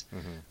weeks.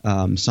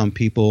 Some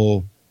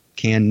people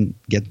can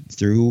get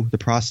through the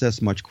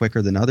process much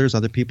quicker than others.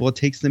 Other people, it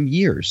takes them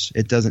years.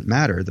 It doesn't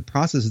matter. The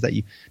process is that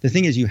the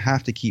thing is you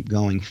have to keep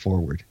going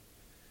forward.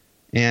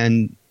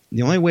 And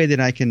the only way that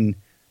I can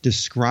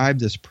describe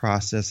this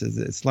process is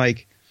it's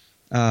like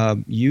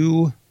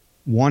you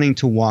wanting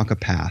to walk a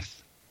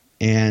path.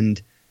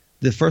 And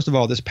first of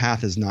all, this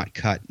path is not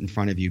cut in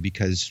front of you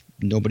because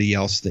nobody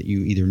else that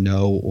you either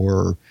know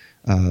or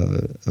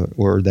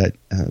that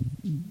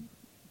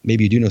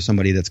maybe you do know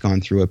somebody that's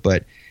gone through it,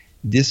 but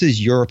this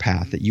is your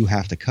path that you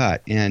have to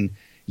cut. And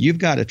you've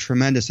got a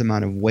tremendous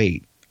amount of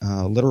weight,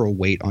 literal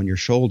weight on your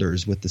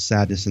shoulders with the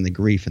sadness and the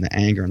grief and the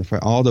anger and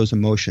all those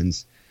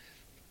emotions.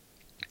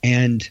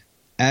 And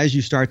as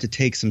you start to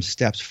take some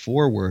steps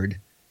forward,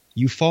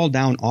 you fall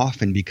down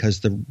often because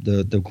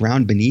the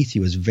ground beneath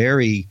you is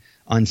very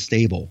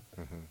unstable.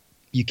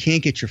 You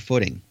can't get your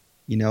footing.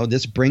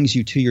 This brings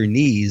you to your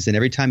knees, and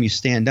every time you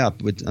stand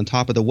up on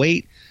top of the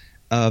weight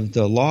of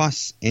the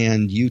loss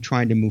and you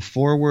trying to move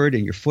forward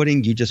and your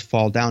footing, you just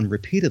fall down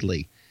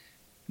repeatedly.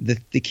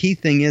 The key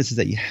thing is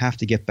that you have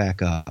to get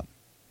back up,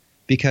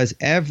 because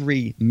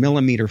every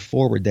millimeter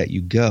forward that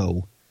you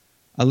go,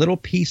 a little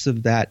piece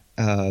of that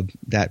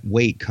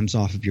weight comes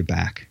off of your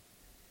back,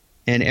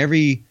 and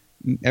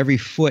every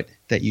foot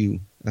that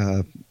you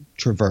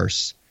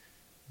traverse,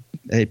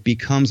 it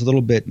becomes a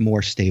little bit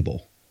more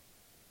stable.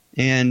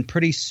 And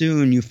pretty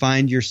soon you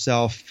find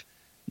yourself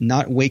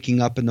not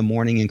waking up in the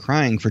morning and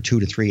crying for 2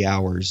 to 3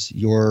 hours.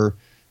 You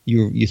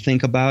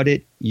think about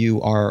it,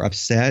 you are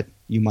upset,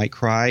 you might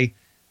cry,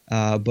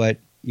 but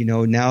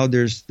now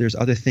there's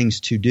other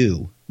things to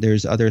do.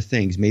 There's other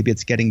things. Maybe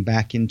it's getting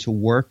back into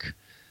work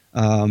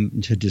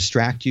to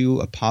distract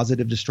you, a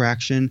positive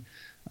distraction.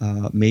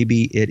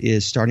 Maybe it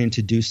is starting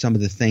to do some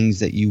of the things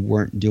that you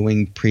weren't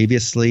doing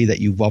previously that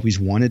you've always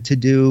wanted to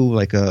do,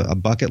 like a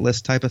bucket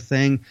list type of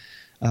thing.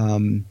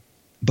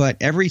 But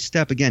every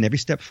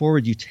step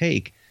forward you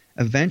take,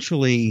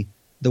 eventually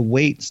the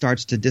weight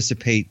starts to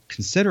dissipate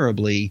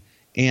considerably,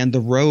 and the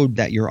road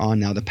that you're on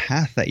now, the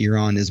path that you're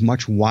on, is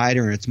much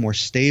wider and it's more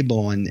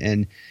stable,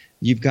 and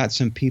you've got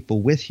some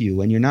people with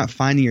you, and you're not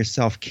finding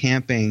yourself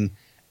camping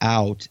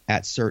out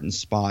at certain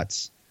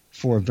spots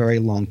for a very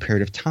long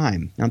period of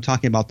time. And I'm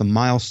talking about the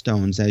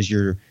milestones as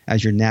you're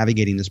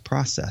navigating this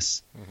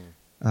process.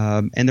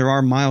 And there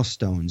are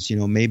milestones,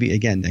 maybe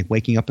again, like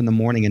waking up in the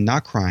morning and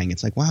not crying.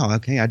 It's like, wow,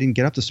 okay, I didn't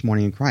get up this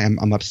morning and cry.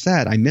 I'm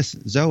upset. I miss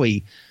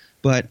Zoe,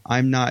 but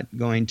I'm not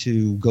going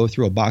to go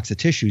through a box of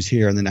tissues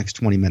here in the next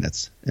 20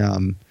 minutes.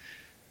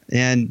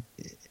 And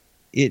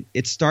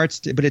it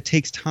starts to, but it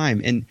takes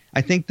time. And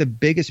I think the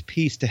biggest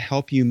piece to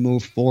help you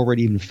move forward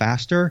even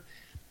faster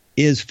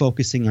is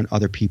focusing on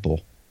other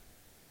people.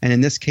 And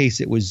in this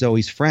case, it was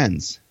Zoe's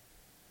friends.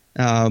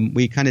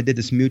 We kind of did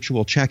this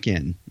mutual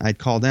check-in. I'd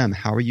call them,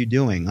 how are you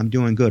doing? I'm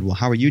doing good. Well,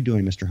 how are you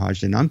doing, Mr.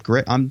 Hodgdon? I'm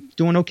great. I'm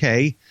doing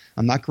okay.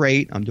 I'm not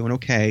great. I'm doing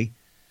okay.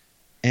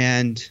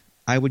 And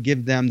I would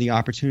give them the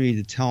opportunity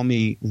to tell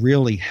me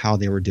really how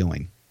they were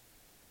doing.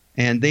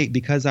 And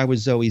because I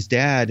was Zoe's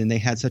dad and they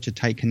had such a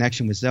tight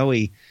connection with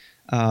Zoe,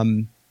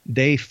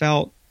 they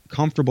felt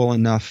comfortable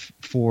enough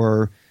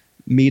for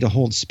me to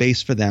hold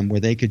space for them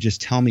where they could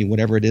just tell me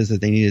whatever it is that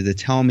they needed to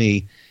tell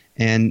me.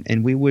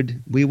 And we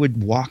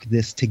would walk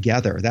this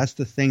together. That's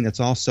the thing that's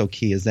also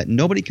key, is that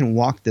nobody can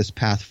walk this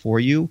path for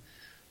you,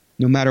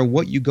 no matter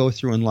what you go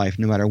through in life,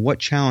 no matter what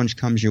challenge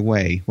comes your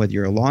way, whether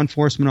you're a law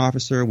enforcement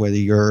officer, whether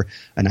you're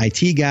an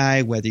IT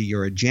guy, whether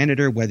you're a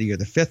janitor, whether you're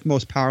the fifth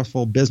most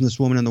powerful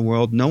businesswoman in the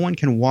world. No one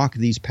can walk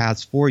these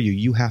paths for you.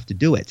 You have to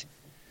do it.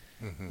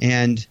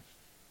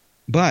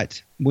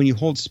 But when you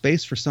hold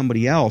space for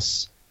somebody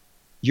else,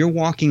 you're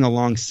walking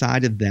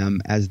alongside of them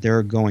as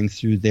they're going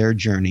through their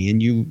journey,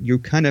 and you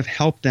kind of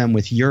help them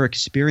with your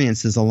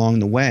experiences along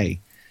the way.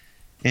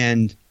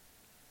 And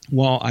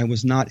while I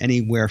was not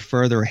anywhere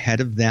further ahead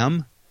of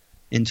them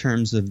in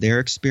terms of their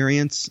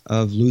experience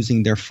of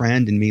losing their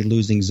friend and me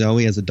losing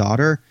Zoe as a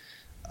daughter,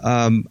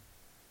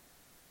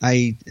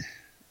 they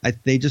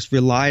just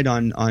relied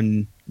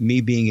on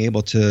me being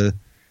able to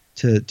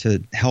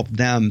help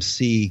them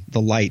see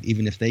the light,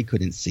 even if they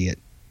couldn't see it,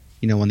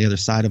 on the other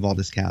side of all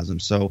this chasm.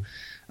 So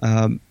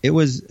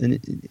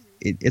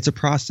it's a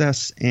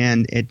process,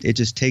 and it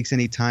just takes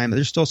any time.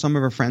 There's still some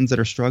of our friends that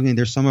are struggling.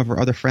 There's some of our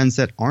other friends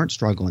that aren't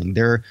struggling.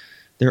 They're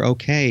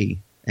okay,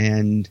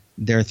 and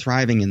they're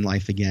thriving in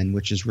life again,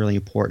 which is really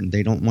important.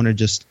 They don't want to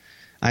just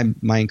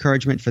my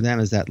encouragement for them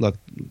is that, look,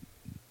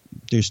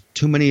 there's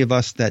too many of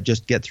us that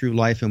just get through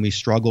life and we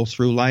struggle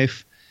through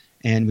life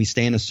and we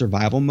stay in a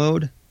survival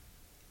mode.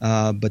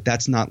 But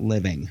that's not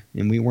living,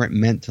 and we weren't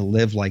meant to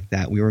live like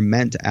that. We were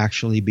meant to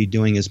actually be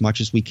doing as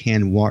much as we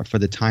can for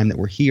the time that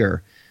we're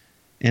here.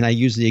 And I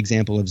use the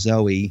example of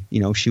Zoe.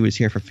 She was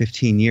here for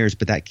 15 years,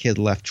 but that kid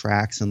left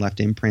tracks and left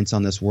imprints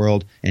on this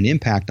world and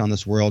impact on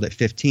this world at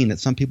 15 that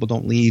some people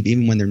don't leave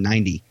even when they're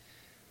 90.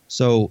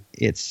 So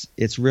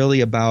it's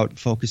really about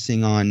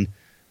focusing on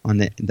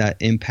that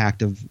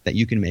impact that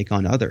you can make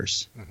on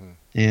others.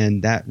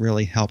 And that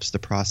really helps the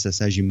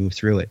process as you move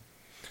through it.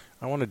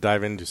 I want to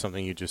dive into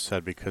something you just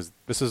said because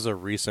this is a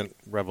recent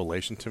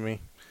revelation to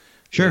me.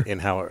 Sure. In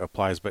how it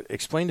applies. But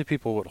explain to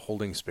people what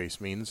holding space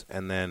means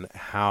and then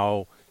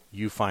how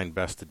you find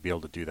best to be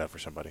able to do that for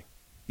somebody.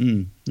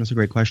 That's a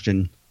great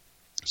question.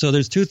 So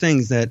there's two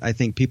things that I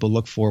think people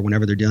look for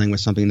whenever they're dealing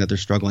with something that they're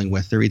struggling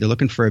with. They're either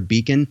looking for a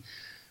beacon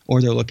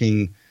or they're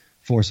looking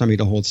for somebody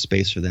to hold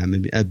space for them.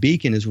 And a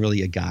beacon is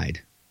really a guide.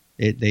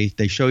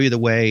 They show you the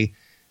way,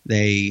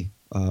 they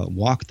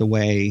walk the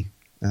way,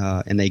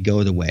 and they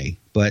go the way.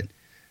 But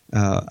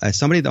as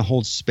somebody that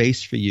holds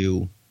space for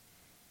you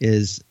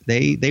is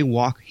they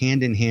walk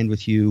hand in hand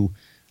with you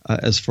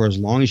for as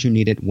long as you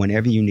need it,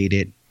 whenever you need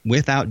it,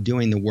 without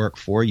doing the work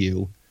for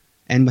you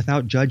and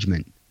without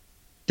judgment.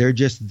 They're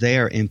just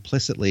there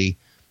implicitly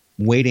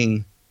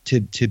waiting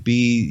to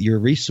be your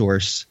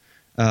resource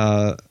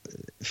for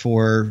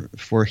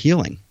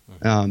healing.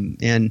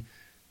 And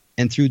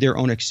through their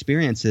own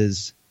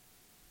experiences,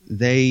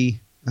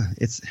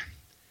 it's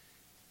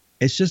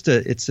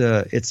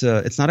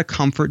not a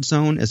comfort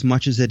zone as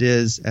much as it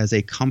is as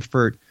a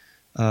comfort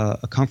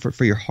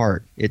for your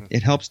heart.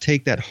 It helps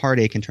take that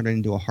heartache and turn it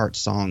into a heart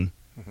song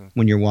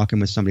when you're walking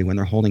with somebody, when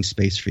they're holding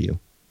space for you.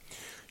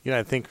 Yeah,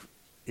 I think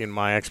in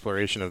my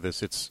exploration of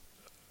this, it's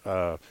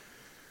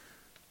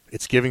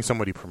giving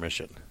somebody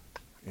permission.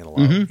 In a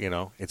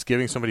lot, it's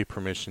giving somebody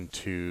permission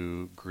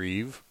to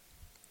grieve.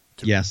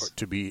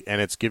 To be, and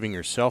it's giving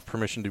yourself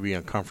permission to be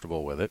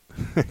uncomfortable with it,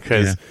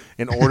 because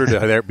in order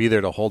to be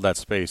there to hold that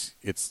space,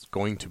 it's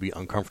going to be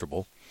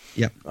uncomfortable.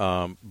 Yep.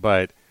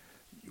 But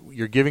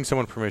you're giving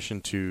someone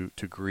permission to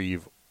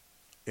grieve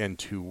and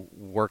to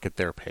work at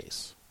their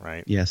pace,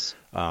 right? Yes.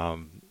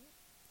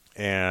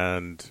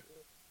 And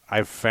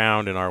I've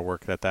found in our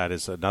work that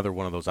is another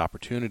one of those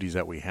opportunities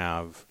that we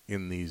have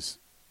in these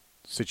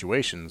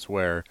situations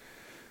where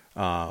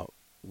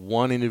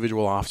one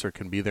individual officer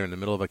can be there in the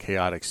middle of a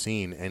chaotic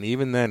scene, and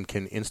even then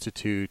can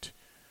institute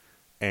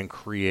and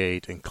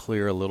create and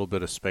clear a little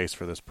bit of space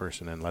for this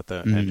person and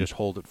and just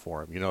hold it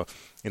for him.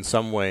 In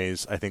some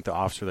ways, I think the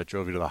officer that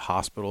drove you to the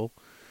hospital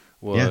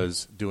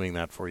was doing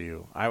that for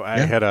you.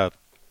 I had a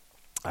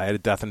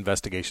death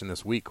investigation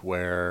this week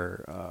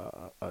where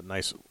a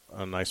nice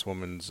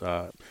woman's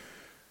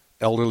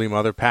elderly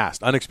mother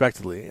passed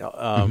unexpectedly.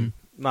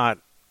 Not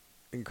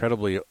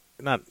incredibly,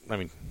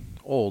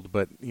 old,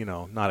 but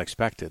not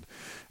expected,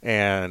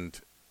 and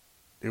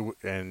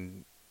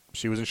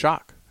she was in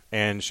shock,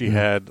 and she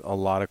had a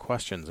lot of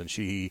questions, and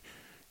she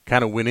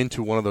kind of went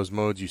into one of those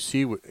modes you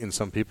see in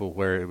some people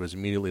where it was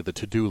immediately the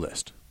to-do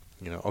list.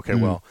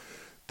 Well,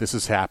 this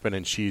has happened,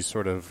 and she's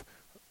sort of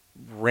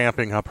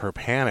ramping up her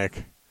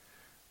panic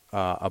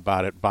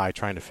about it by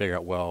trying to figure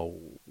out, well,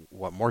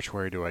 what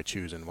mortuary do I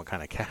choose, and what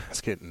kind of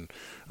casket, and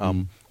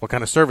what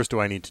kind of service do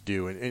I need to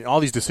do, and all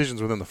these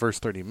decisions within the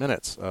first 30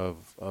 minutes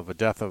of a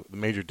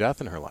major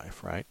death in her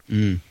life, right?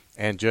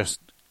 And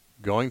just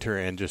going to her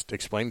and just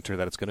explaining to her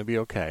that it's going to be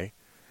okay,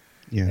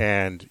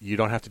 and you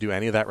don't have to do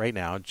any of that right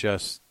now.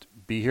 Just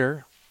be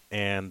here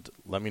and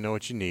let me know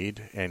what you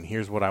need, and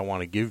here's what I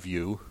want to give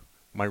you,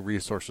 my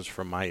resources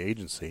from my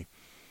agency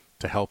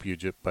to help you.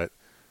 But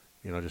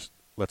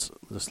let's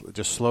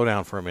just slow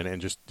down for a minute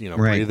and just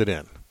breathe it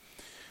in.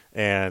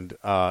 And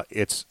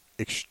it's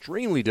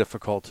extremely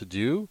difficult to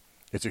do.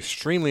 It's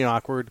extremely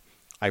awkward.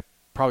 I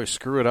probably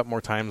screw it up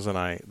more times than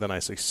I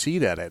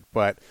succeed at it.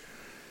 But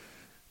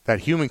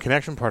that human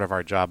connection part of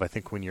our job, I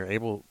think when you're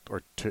able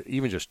or to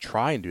even just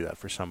try and do that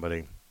for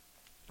somebody,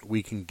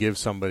 we can give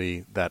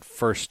somebody that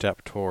first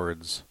step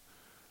towards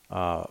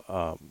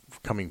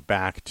coming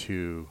back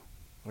to,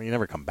 well, you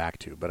never come back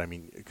to, but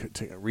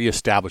to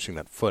reestablishing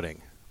that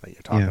footing that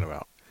you're talking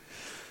about.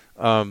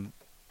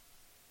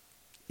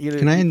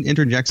 Can I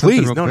interject something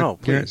please, real quick? No,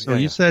 please. So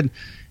you said,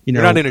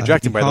 you're not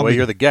interjecting, by the way.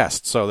 You're the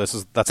guest, so that's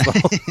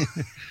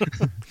the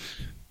whole...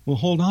 Well,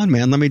 hold on,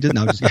 man. Let me do...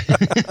 No, just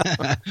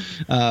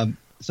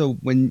so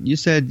when you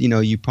said,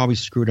 you probably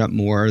screwed up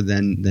more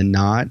than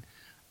not,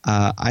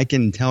 I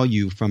can tell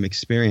you from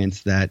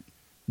experience that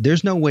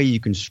there's no way you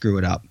can screw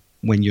it up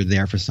when you're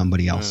there for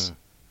somebody else.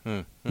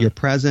 Your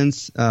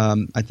presence,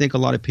 I think a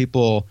lot of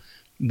people,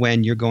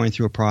 when you're going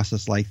through a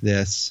process like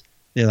this,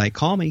 they're like,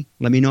 call me,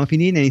 let me know if you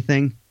need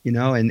anything,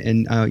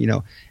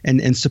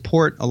 and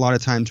support a lot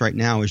of times right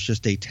now is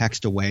just a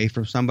text away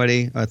from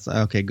somebody. It's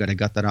okay, good. I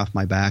got that off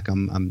my back.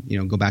 I'm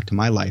go back to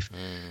my life.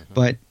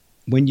 But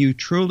when you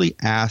truly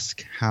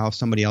ask how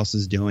somebody else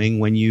is doing,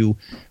 when you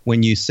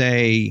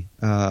say,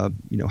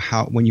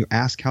 when you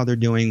ask how they're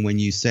doing, when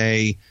you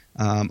say,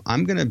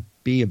 I'm going to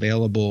be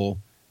available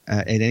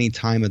at any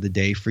time of the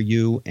day for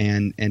you,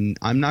 and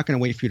I'm not going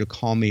to wait for you to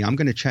call me. I'm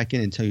going to check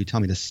in until you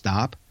tell me to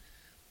stop.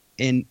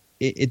 And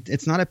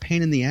it's not a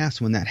pain in the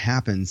ass when that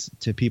happens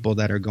to people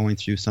that are going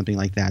through something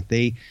like that.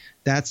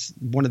 That's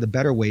one of the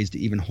better ways to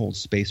even hold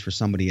space for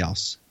somebody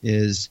else,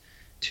 is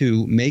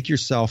to make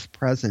yourself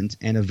present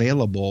and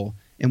available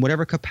in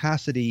whatever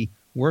capacity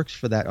works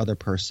for that other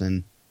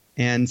person,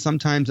 And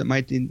sometimes it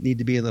might need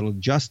to be a little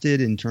adjusted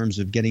in terms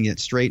of getting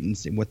it straight and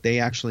what they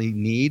actually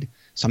need.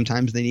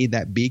 Sometimes they need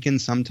that beacon.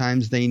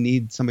 Sometimes they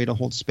need somebody to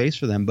hold space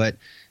for them. But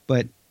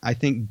I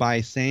think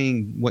by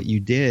saying what you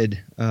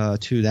did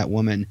to that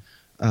woman,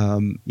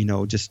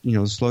 just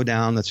slow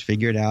down. Let's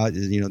figure it out.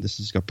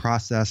 This is a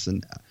process,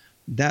 and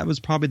that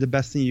was probably the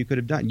best thing you could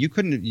have done. You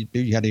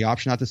had the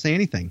option not to say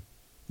anything.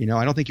 I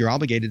don't think you're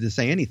obligated to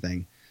say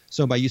anything.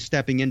 So by you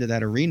stepping into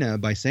that arena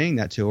by saying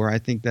that to her, I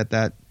think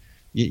that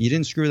you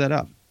didn't screw that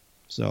up.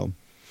 So,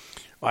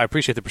 well, I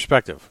appreciate the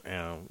perspective,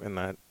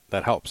 and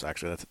that helps.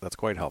 Actually, that's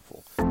quite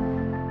helpful.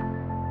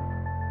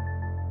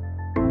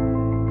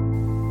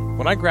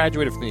 When I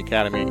graduated from the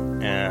academy,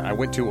 I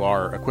went to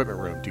our equipment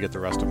room to get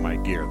the rest of my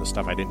gear, the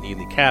stuff I didn't need in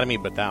the academy,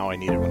 but now I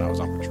needed when I was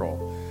on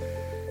patrol.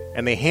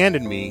 And they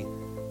handed me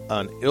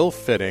an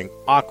ill-fitting,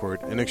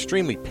 awkward, and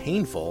extremely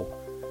painful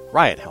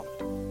riot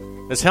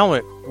helmet. This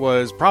helmet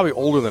was probably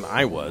older than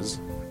I was,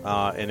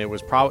 and it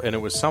was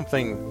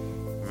something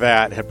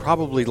that had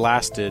probably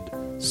lasted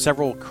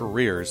several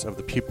careers of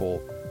the people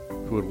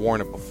who had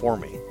worn it before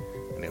me.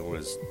 And it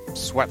was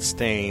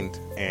sweat-stained,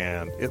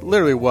 and it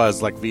literally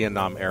was like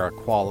Vietnam-era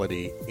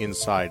quality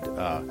inside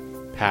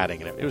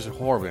padding, and it was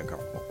horribly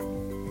uncomfortable.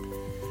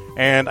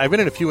 And I've been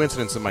in a few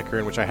incidents in my career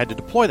in which I had to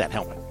deploy that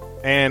helmet,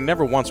 and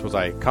never once was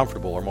I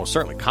comfortable or most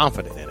certainly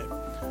confident in it.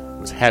 It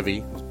was heavy,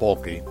 it was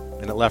bulky,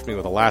 and it left me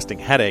with a lasting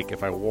headache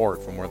if I wore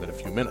it for more than a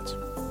few minutes.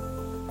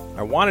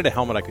 I wanted a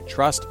helmet I could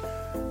trust,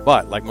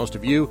 but like most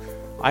of you,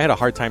 I had a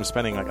hard time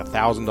spending like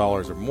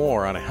 $1,000 or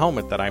more on a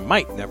helmet that I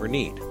might never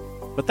need.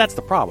 But that's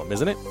the problem,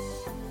 isn't it?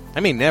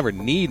 I may never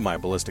need my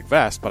ballistic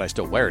vest, but I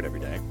still wear it every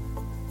day.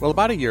 Well,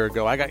 about a year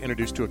ago, I got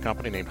introduced to a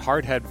company named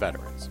Hardhead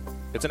Veterans.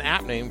 It's an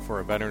apt name for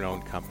a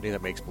veteran-owned company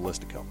that makes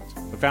ballistic helmets.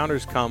 The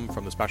founders come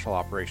from the special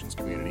operations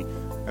community,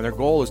 and their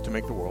goal is to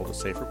make the world a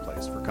safer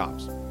place for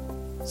cops.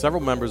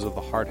 Several members of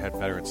the Hardhead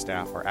Veterans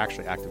staff are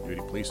actually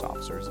active-duty police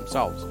officers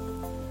themselves.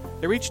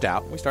 They reached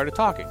out, and we started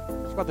talking.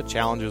 It's about the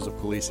challenges of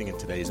policing in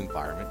today's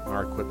environment,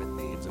 our equipment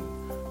needs, and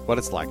what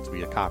it's like to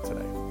be a cop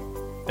today.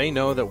 They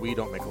know that we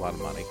don't make a lot of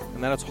money,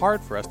 and that it's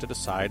hard for us to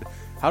decide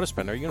how to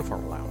spend our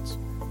uniform allowance,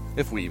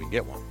 if we even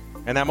get one,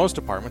 and that most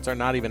departments are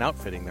not even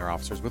outfitting their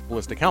officers with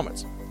ballistic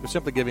helmets. They're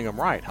simply giving them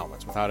riot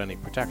helmets without any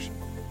protection.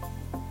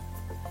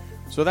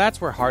 So that's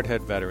where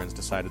Hardhead Veterans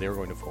decided they were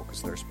going to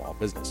focus their small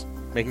business,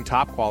 making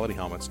top-quality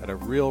helmets at a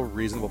real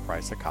reasonable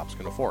price that cops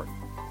can afford.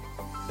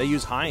 They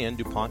use high-end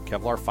DuPont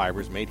Kevlar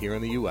fibers made here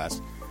in the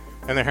U.S.,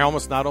 and their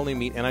helmets not only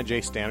meet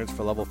NIJ standards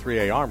for Level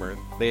 3A armor,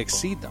 they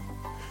exceed them.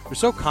 They're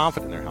so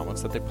confident in their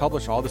helmets that they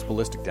publish all this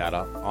ballistic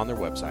data on their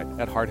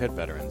website at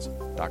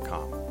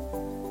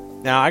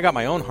hardheadveterans.com. Now, I got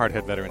my own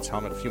Hardhead Veterans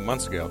helmet a few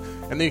months ago,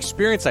 and the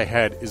experience I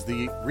had is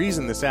the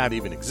reason this ad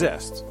even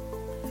exists.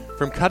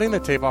 From cutting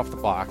the tape off the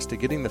box to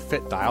getting the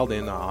fit dialed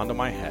in onto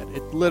my head,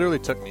 it literally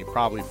took me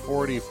probably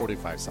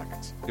 40-45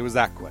 seconds. It was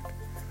that quick.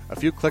 A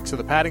few clicks of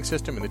the padding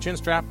system and the chin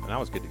strap, and I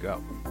was good to go.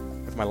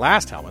 With my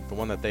last helmet, the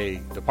one that the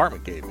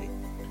department gave me,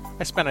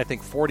 I spent, I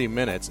think, 40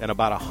 minutes and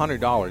about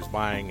 $100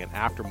 buying an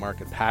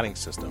aftermarket padding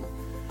system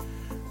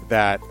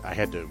that I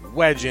had to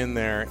wedge in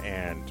there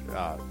and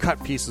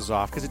cut pieces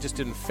off because it just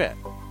didn't fit.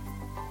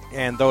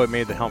 And though it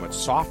made the helmet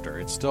softer,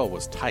 it still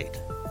was tight.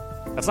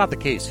 That's not the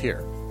case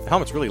here. The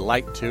helmet's really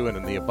light, too,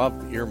 and the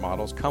above-ear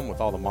models come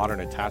with all the modern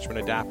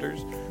attachment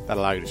adapters that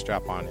allow you to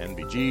strap on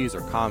NVGs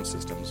or comm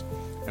systems.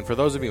 And for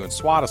those of you in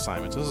SWAT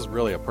assignments, this is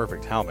really a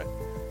perfect helmet.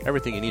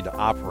 Everything you need to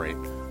operate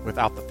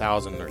without the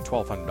 $1,000 or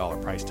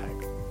 $1,200 price tag.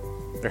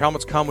 Their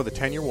helmets come with a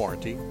 10-year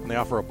warranty, and they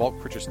offer a bulk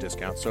purchase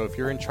discount, so if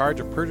you're in charge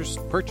of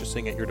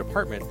purchasing at your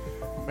department,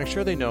 make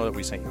sure they know that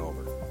we sent you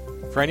over.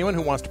 For anyone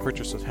who wants to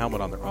purchase this helmet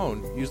on their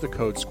own, use the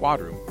code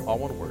SQUADROOM, all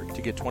one word,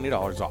 to get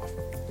 $20 off.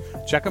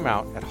 Check them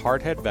out at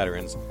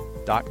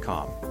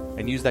hardheadveterans.com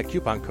and use that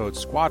coupon code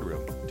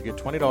SQUADROOM to get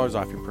 $20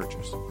 off your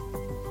purchase.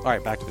 All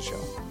right, back to the show.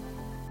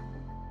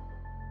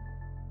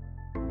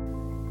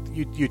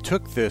 You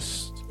took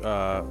this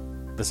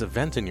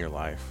event in your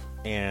life,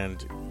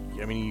 and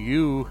I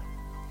mean,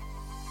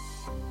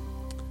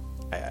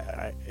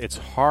 it's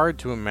hard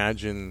to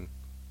imagine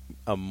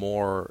a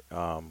more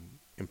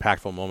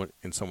impactful moment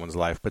in someone's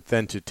life, but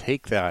then to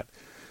take that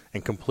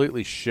and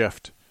completely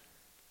shift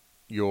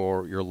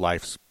your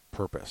life's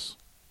purpose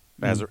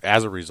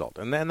as a result,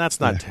 and that's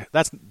not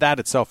that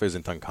itself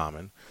isn't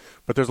uncommon,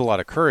 but there's a lot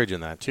of courage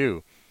in that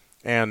too.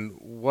 And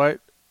once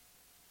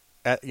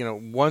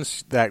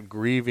that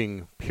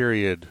grieving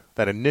period,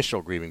 that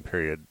initial grieving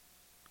period,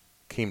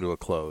 came to a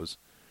close,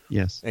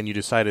 yes, and you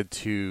decided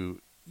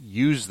to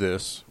use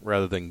this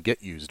rather than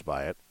get used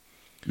by it.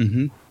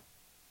 Mm-hmm.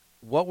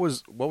 What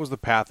was the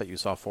path that you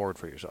saw forward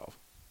for yourself?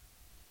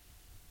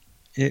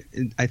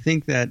 I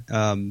think that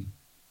I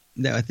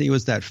think it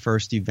was that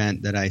first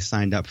event that I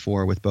signed up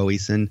for with Bo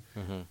Eason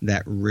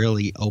that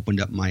really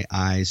opened up my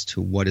eyes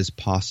to what is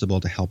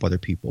possible to help other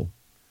people.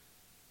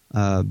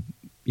 I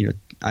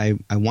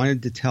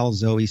wanted to tell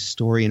Zoe's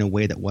story in a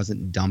way that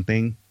wasn't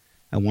dumping.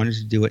 I wanted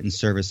to do it in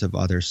service of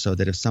others, so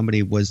that if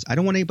somebody was, I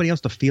don't want anybody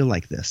else to feel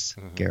like this,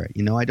 Garrett.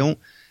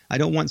 I I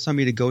don't want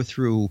somebody to go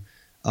through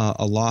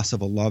a loss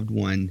of a loved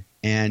one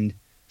and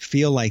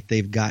feel like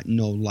they've got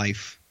no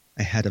life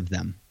ahead of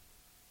them.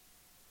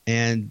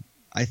 And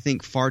I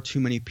think far too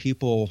many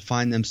people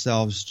find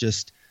themselves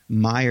just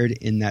mired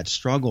in that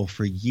struggle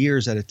for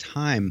years at a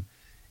time.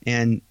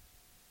 And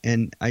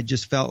I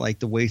just felt like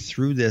the way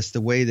through this,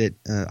 the way that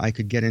I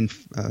could get in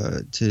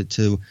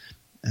to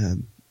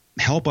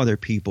help other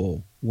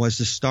people was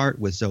to start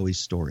with Zoe's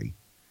story.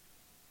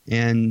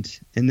 And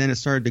then it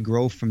started to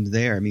grow from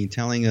there. I mean,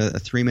 telling a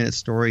 3-minute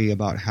story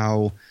about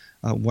how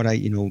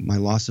my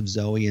loss of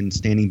Zoe and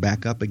standing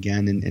back up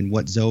again, and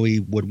what Zoe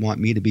would want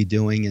me to be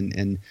doing,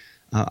 and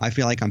I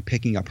feel like I'm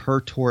picking up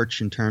her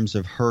torch in terms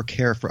of her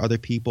care for other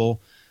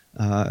people,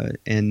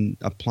 and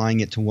applying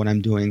it to what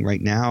I'm doing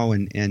right now.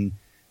 And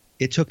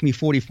it took me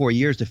 44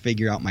 years to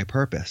figure out my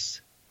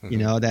purpose.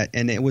 Mm-hmm.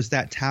 And it was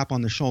that tap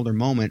on the shoulder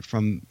moment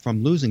from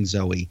losing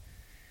Zoe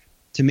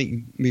to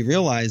make me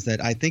realize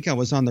that I think I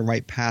was on the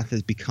right path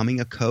as becoming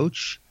a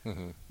coach.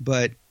 Mm-hmm.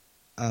 But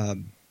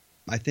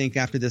I think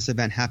after this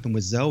event happened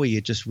with Zoe,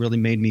 it just really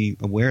made me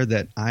aware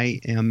that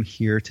I am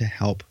here to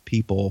help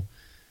people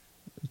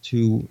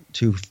to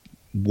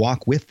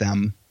walk with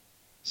them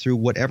through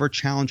whatever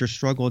challenge or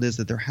struggle it is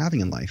that they're having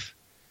in life.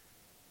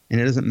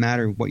 And it doesn't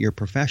matter what your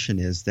profession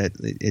is, that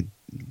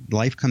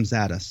life comes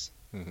at us.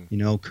 Mm-hmm.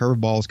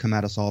 Curveballs come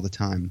at us all the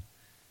time.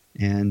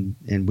 And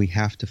we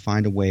have to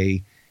find a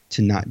way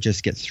to not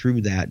just get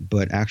through that,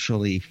 but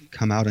actually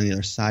come out on the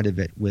other side of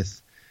it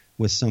with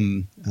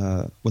some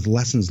with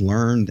lessons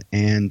learned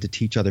and to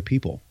teach other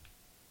people.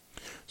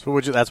 So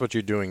that's what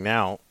you're doing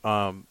now.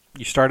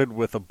 You started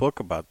with a book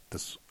about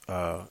this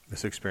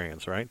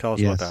experience, right? Tell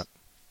us about that.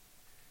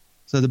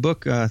 So the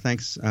book,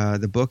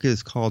 the book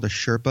is called A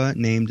Sherpa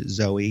Named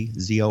Zoe,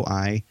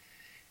 Z-O-I,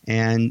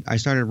 and I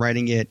started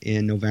writing it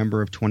in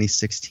November of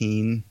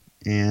 2016,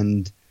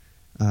 and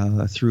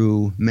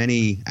through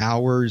many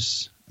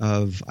hours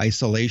of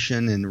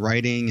isolation and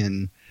writing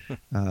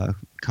and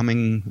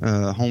coming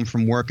home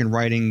from work and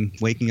writing,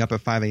 waking up at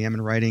 5 a.m.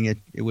 and writing,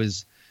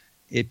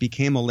 it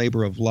became a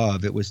labor of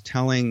love. It was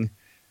telling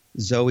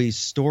Zoe's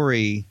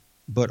story,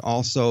 but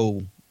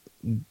also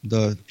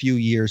the few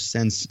years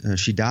since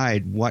she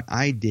died, what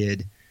I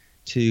did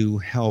to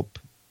help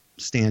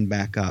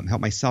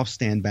myself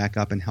stand back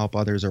up and help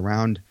others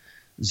around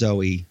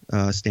Zoe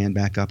stand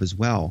back up as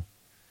well.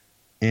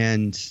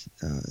 And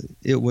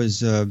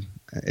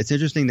it's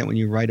interesting that when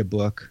you write a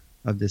book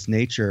of this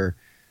nature,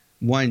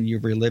 one, you're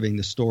reliving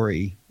the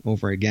story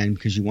over again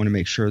because you want to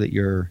make sure that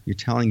you're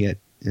telling it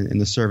in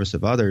the service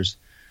of others.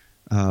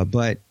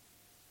 But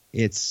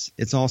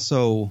it's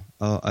also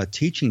a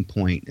teaching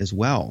point as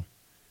well,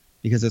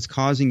 because it's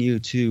causing you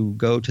to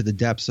go to the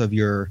depths of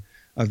your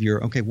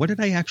okay, what did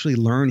I actually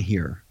learn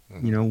here?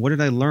 Mm-hmm. What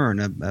did I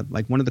learn?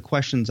 Like one of the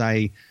questions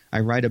I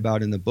write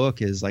about in the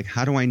book is like,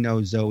 how do I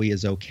know Zoe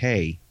is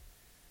okay?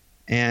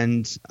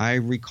 And I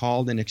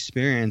recalled an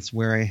experience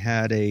where I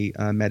had a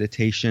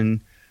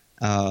meditation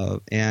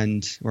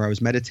and where I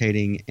was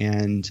meditating,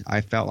 and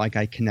I felt like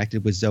I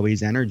connected with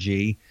Zoe's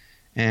energy,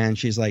 and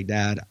she's like,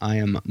 "Dad, I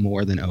am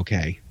more than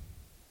okay."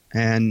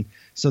 And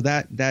so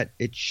that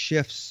it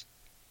shifts.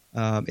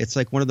 It's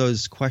like one of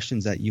those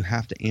questions that you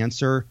have to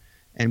answer,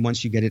 and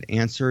once you get it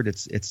answered,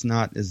 it's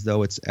not as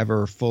though it's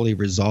ever fully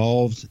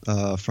resolved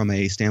from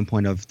a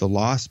standpoint of the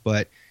loss,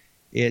 but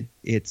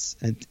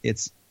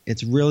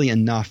it's really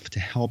enough to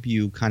help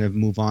you kind of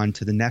move on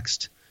to the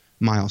next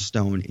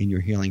milestone in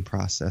your healing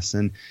process.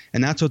 And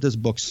that's what this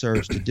book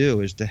serves to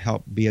do, is to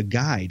help be a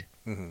guide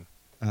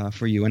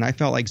for you. And I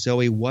felt like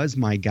Zoe was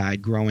my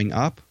guide growing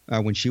up,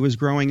 when she was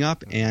growing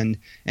up, and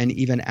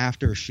even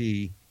after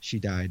she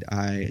died,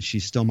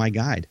 she's still my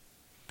guide.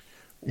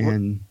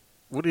 And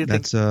what do you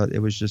think?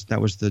 That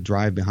was the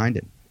drive behind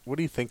it. What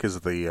do you think is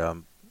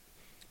the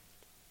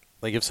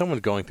like if someone's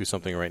going through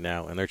something right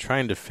now and they're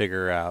trying to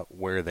figure out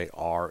where they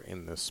are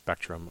in the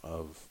spectrum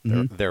of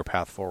their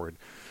path forward,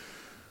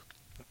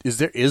 is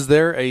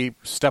there a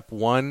step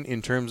one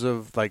in terms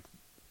of like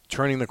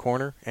turning the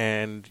corner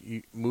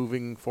and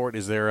moving forward?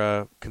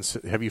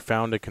 Have you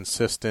found a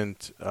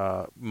consistent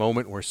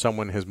moment where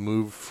someone has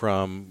moved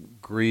from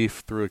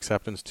grief through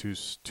acceptance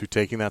to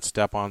taking that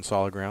step on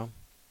solid ground?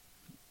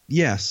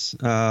 Yes,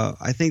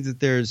 I think that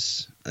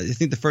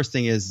the first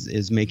thing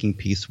is making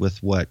peace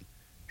with what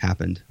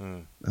happened.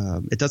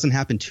 It doesn't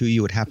happen to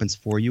you; it happens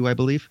for you, I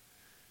believe.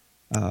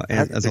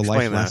 As a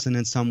life lesson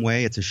in some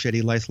way, it's a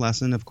shitty life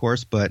lesson, of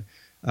course, but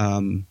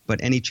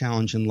any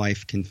challenge in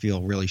life can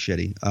feel really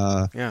shitty.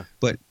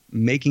 But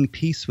making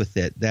peace with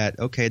it, that,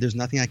 okay, there's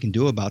nothing I can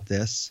do about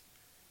this.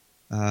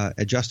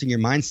 Adjusting your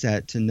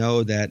mindset to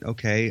know that,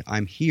 okay,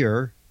 I'm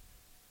here.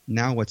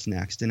 Now what's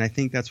next? And I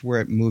think that's where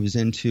it moves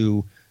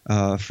into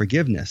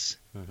forgiveness.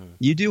 Mm-hmm.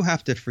 You do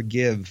have to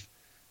forgive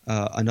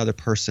another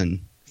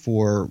person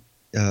for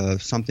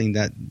something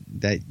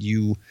that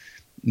you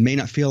may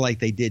not feel like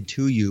they did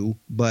to you,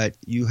 but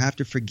you have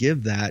to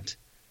forgive that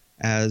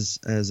as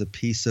a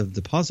piece of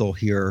the puzzle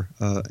here,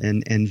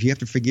 and you have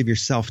to forgive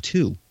yourself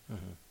too.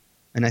 Mm-hmm.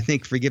 And I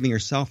think forgiving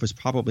yourself is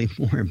probably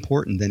more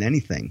important than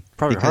anything.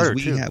 Probably because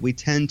harder, too. we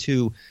tend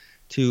to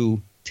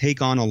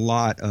take on a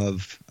lot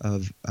of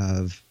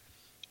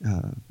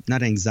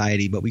not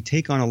anxiety, but we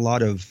take on a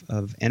lot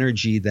of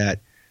energy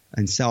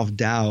and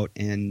self-doubt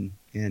and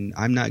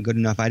I'm not good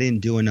enough. I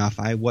didn't do enough.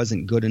 I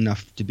wasn't good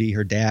enough to be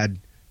her dad,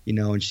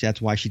 and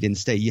that's why she didn't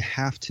stay. You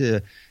have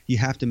to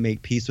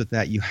make peace with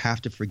that. You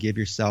have to forgive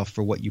yourself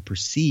for what you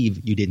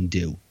perceive you didn't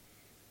do.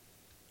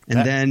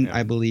 And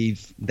I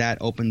believe that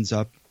opens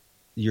up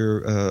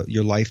your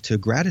life to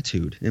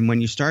gratitude. And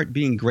when you start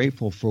being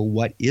grateful for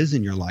what is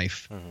in your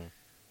life,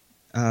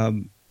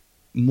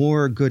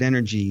 more good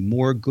energy,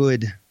 more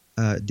good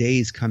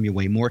days come your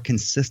way, more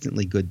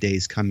consistently good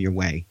days come your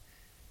way.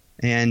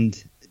 And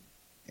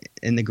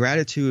the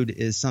gratitude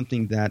is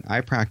something that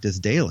I practice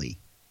daily.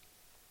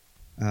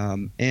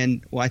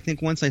 I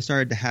think once I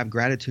started to have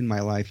gratitude in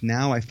my life,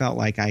 now I felt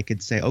like I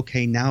could say,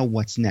 okay, now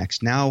what's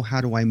next? Now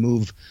how do I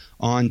move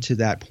on to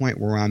that point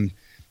where I'm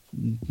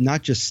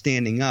not just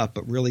standing up,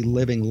 but really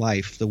living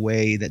life the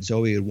way that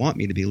Zoe would want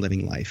me to be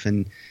living life?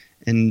 And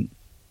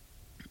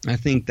I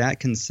think that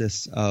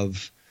consists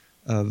of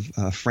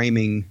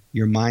framing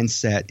your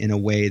mindset in a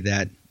way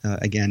that,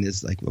 again,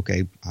 is like,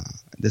 okay,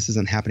 this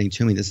isn't happening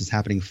to me. This is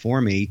happening for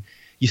me.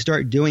 You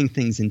start doing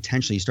things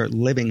intentionally. You start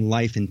living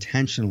life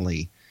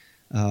intentionally.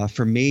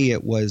 For me,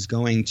 it was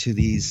going to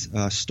these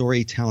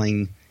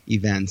storytelling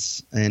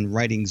events and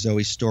writing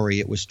Zoe's story.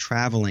 It was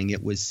traveling.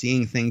 It was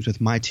seeing things with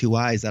my two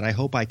eyes that I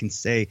hope I can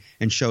say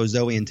and show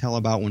Zoe and tell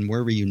about when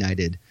we're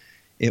reunited.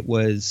 It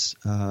was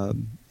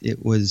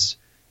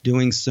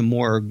doing some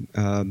more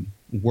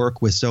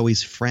work with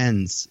Zoe's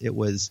friends.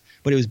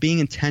 But it was being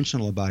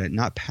intentional about it,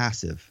 not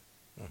passive.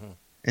 Mm-hmm.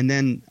 And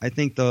then I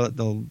think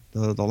the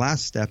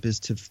last step is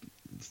to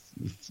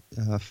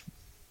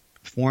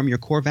form your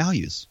core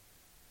values.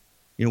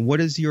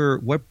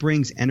 What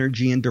brings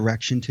energy and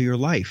direction to your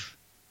life?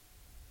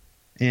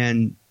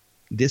 And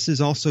this is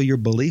also your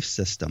belief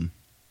system.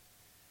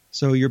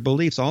 So your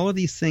beliefs, all of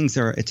these things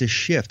it's a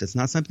shift. It's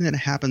not something that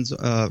happens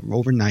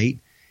overnight.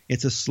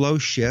 It's a slow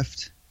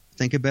shift.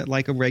 Think of it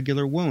like a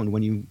regular wound.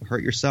 When you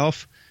hurt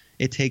yourself,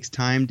 it takes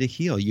time to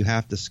heal.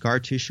 The scar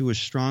tissue is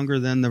stronger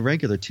than the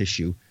regular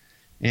tissue.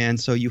 And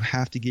so you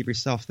have to give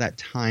yourself that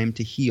time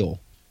to heal.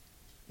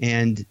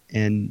 And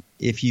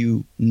if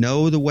you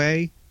know the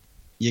way,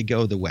 you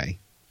go the way.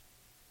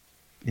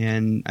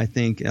 And I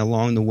think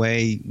along the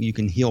way, you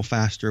can heal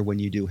faster when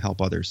you do help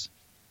others.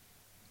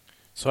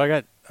 So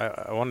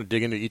I want to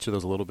dig into each of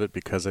those a little bit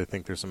because I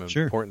think there's some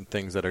important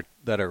things that are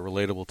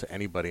relatable to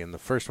anybody. And the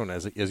first one,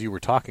 as you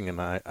were talking,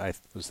 and I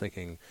was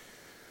thinking,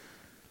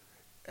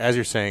 as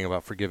you're saying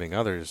about forgiving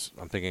others,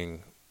 I'm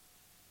thinking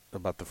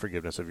about the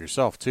forgiveness of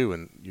yourself too.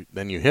 And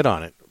then you hit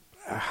on it.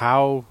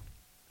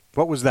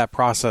 What was that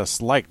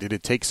process like? Did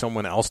it take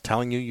someone else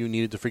telling you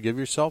needed to forgive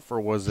yourself, or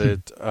was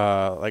it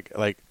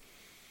like?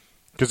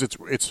 Because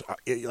I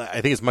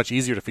think it's much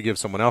easier to forgive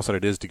someone else than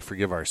it is to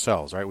forgive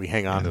ourselves, right? We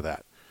hang on to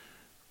that.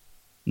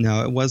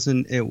 No, it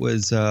wasn't. It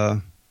was.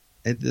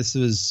 It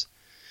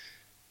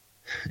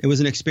was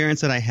an experience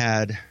that I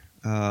had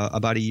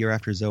about a year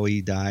after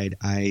Zoe died.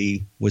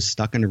 I was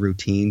stuck in a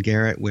routine,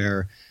 Garrett,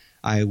 where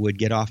I would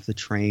get off the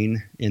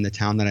train in the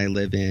town that I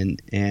live in,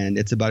 and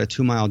it's about a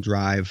 2-mile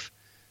drive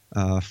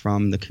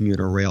from the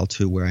commuter rail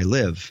to where I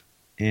live.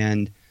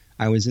 And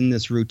I was in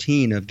this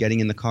routine of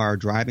getting in the car,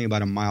 driving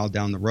about a mile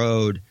down the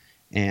road,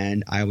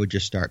 and I would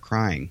just start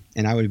crying.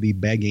 And I would be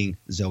begging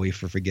Zoe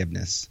for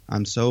forgiveness.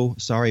 I'm so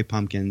sorry,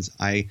 Pumpkins.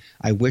 I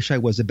wish I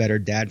was a better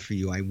dad for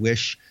you. I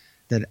wish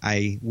that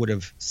I would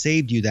have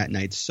saved you that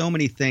night. So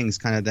many things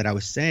kind of that I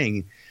was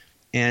saying.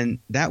 And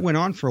that went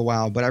on for a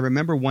while. But I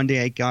remember one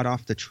day I got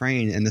off the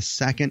train, and the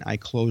second I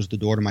closed the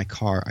door to my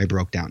car, I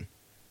broke down.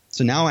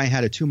 So now I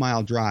had a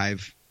 2-mile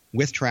drive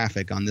with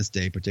traffic on this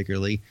day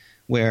particularly,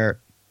 where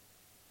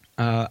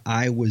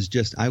I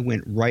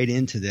went right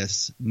into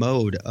this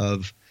mode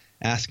of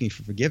asking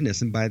for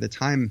forgiveness. And by the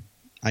time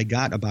I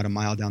got about a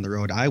mile down the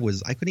road, I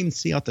couldn't even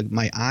see out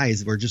my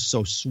eyes were just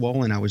so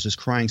swollen. I was just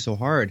crying so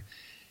hard.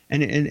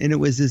 And it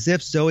was as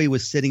if Zoe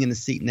was sitting in the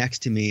seat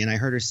next to me, and I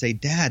heard her say,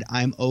 "Dad,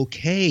 I'm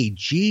okay.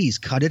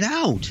 Jeez, cut it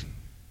out."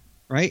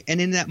 Right?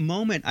 And in that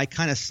moment, I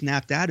kind of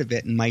snapped out of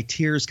it, and my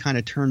tears kind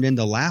of turned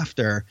into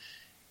laughter.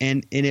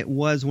 And it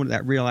was one of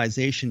that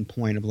realization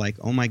point of like,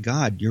 oh my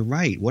God, you're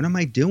right. What am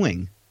I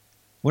doing?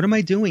 What am I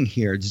doing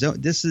here?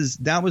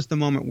 That was the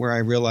moment where I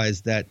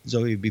realized that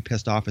Zoe would be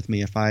pissed off with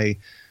me if I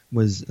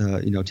was,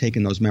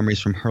 taking those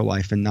memories from her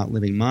life and not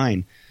living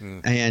mine.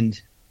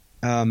 And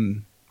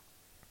the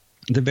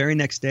very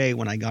next day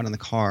when I got in the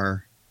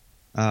car,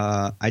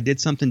 I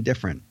did something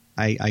different.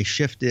 I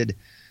shifted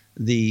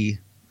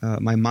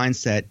my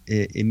mindset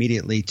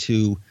immediately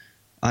to,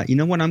 you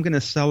know what? I'm going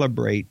to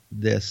celebrate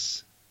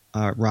this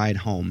ride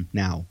home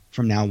now.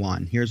 From now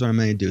on, here's what I'm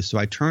going to do. So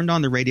I turned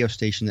on the radio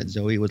station that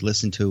Zoe would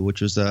listen to, which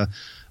was a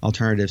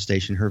alternative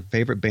station. Her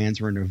favorite bands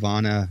were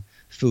Nirvana,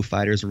 Foo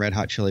Fighters, and Red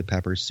Hot Chili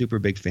Peppers. Super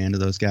big fan of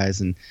those guys.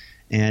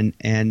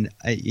 And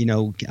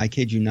I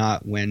kid you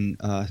not, when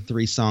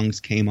 3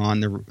 songs came on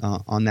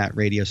that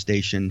radio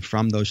station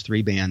from those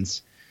 3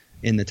 bands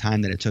in the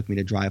time that it took me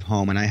to drive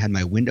home, and I had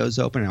my windows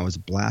open and I was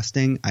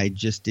blasting, I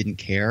just didn't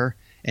care,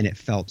 and it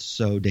felt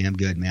so damn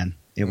good, man.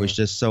 It was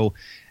just so.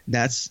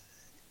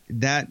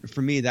 That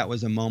for me, that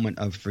was a moment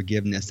of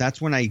forgiveness.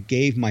 That's when I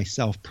gave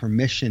myself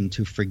permission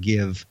to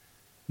forgive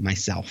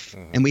myself,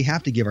 and we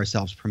have to give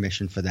ourselves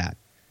permission for that.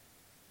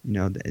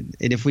 And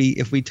if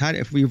we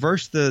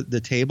reverse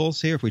the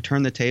tables here, if we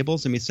turn the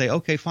tables and we say,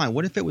 okay, fine,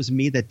 what if it was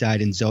me that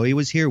died and Zoe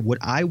was here? Would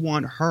I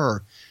want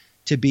her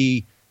to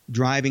be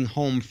driving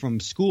home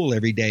from school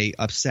every day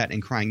upset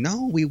and crying?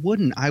 No, we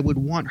wouldn't. I would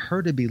want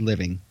her to be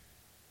living.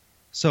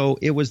 So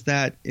it was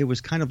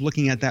kind of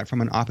looking at that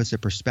from an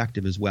opposite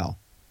perspective as well.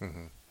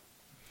 Mm-hmm.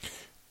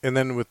 And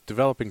then with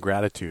developing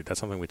gratitude, that's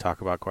something we talk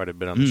about quite a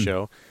bit on the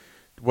show.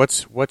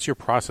 What's your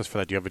process for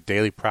that? Do you have a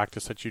daily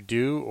practice that you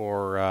do,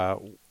 or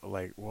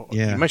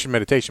you mentioned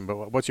meditation,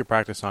 but what's your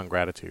practice on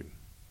gratitude?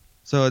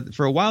 So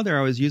for a while there,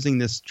 I was using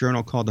this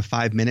journal called the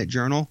 5-Minute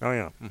Journal. Oh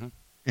yeah. Mm-hmm.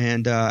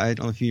 And I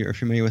don't know if you're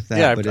familiar with that.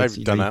 Yeah, but I've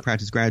done that. You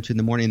practice gratitude in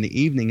the morning and the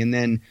evening, and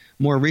then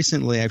more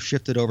recently, I've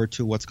shifted over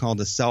to what's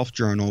called a self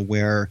journal,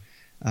 where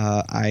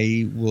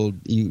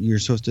you're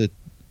supposed to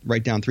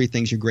write down 3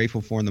 things you're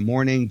grateful for in the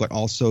morning, but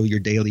also your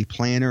daily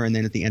planner. And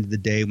then at the end of the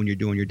day, when you're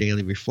doing your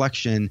daily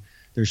reflection,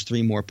 there's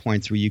 3 more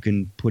points where you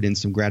can put in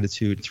some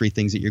gratitude, 3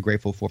 things that you're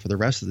grateful for the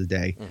rest of the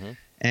day. Mm-hmm.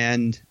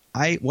 And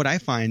what I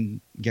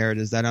find, Garrett,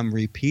 is that I'm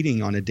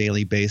repeating on a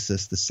daily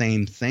basis the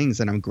same things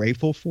that I'm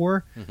grateful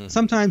for. Mm-hmm.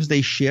 Sometimes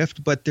they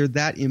shift, but they're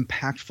that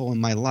impactful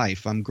in my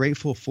life. I'm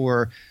grateful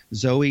for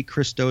Zoe,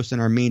 Christos,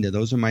 and Arminda.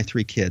 Those are my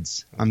 3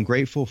 kids. Mm-hmm. I'm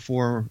grateful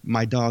for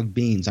my dog,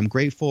 Beans. I'm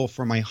grateful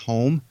for my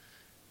home.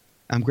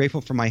 I'm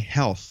grateful for my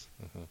health.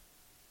 Mm-hmm.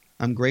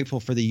 I'm grateful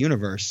for the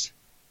universe.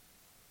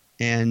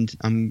 And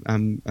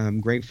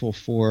I'm grateful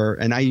for,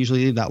 and I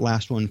usually leave that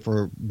last one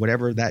for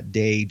whatever that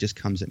day just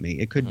comes at me.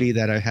 It could be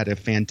that I had a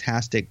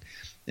fantastic,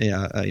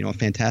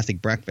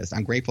 fantastic breakfast.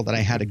 I'm grateful that I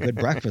had a good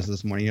breakfast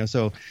this morning.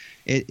 So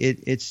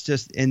it's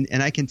just, and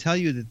I can tell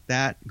you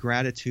that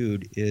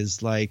gratitude is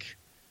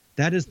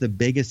that is the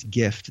biggest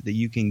gift that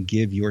you can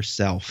give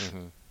yourself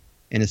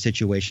in a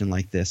situation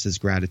like this, is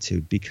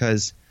gratitude,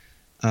 because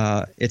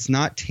it's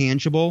not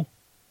tangible,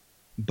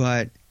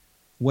 but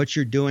what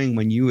you're doing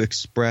when you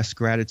express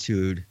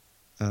gratitude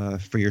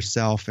for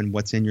yourself and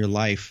what's in your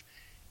life,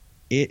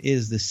 it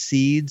is the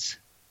seeds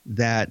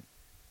that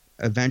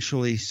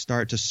eventually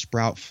start to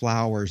sprout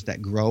flowers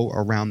that grow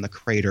around the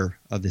crater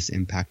of this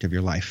impact of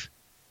your life.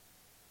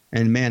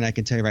 And man, I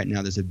can tell you right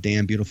now, there's a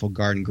damn beautiful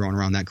garden growing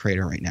around that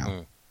crater right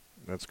now.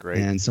 That's great.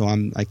 And so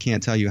I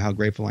can't tell you how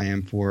grateful I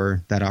am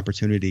for that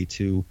opportunity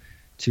to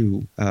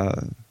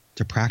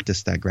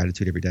practice that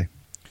gratitude every day.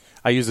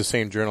 I use the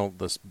same journal.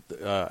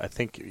 I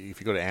think if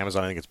you go to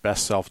Amazon, I think it's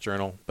Best Self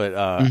Journal. But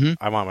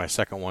I'm on my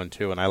second one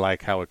too, and I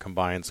like how it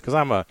combines, because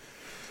I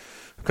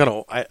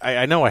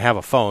know I have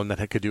a phone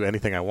that could do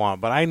anything I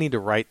want, but I need to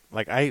write.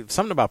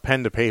 Something about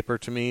pen to paper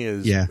to me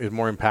is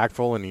more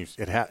impactful, and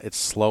it's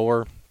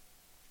slower,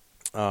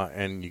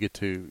 and you get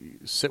to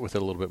sit with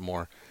it a little bit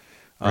more.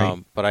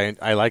 Right. But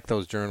I like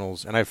those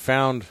journals, and I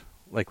found,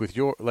 with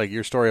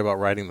your story about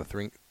writing the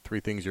 3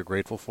 things you're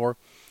grateful for.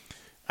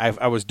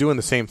 I was doing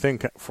the same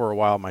thing for a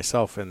while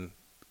myself, and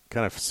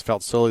kind of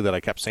felt silly that I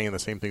kept saying the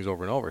same things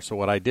over and over. So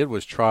what I did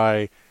was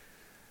try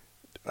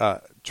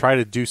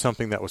to do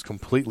something that was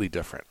completely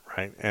different,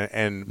 right,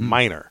 and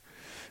minor.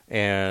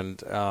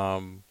 And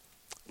it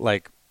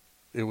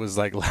was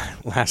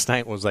last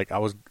night was I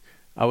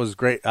was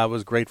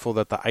grateful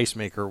that the ice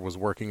maker was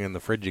working in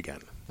the fridge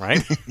again,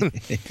 right?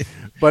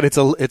 But it's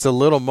a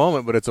little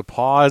moment, but it's a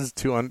pause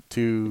to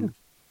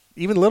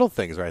even little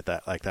things like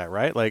that,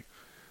 right?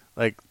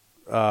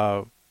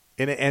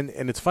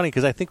 And it's funny,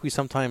 because I think we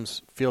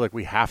sometimes feel like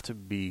we have to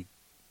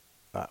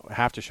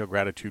show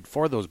gratitude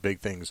for those big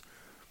things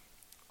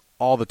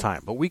all the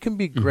time, but we can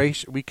be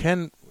gracious. We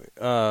can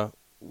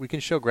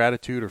show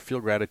gratitude or feel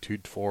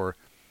gratitude for,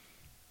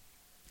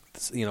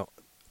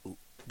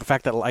 the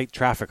fact that light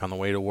traffic on the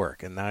way to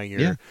work, and now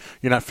you're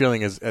not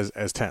feeling as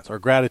tense, or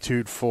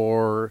gratitude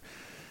for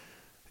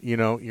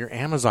your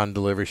Amazon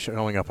delivery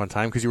showing up on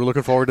time because you were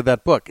looking forward to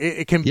that book.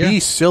 It can be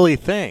silly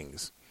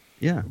things.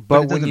 Yeah,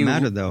 but it doesn't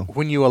matter, though.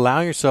 When you allow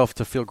yourself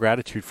to feel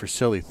gratitude for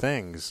silly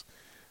things,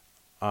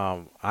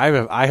 I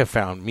have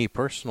found, me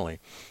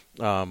personally,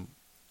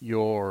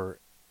 your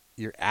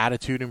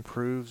attitude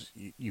improves.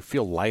 You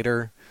feel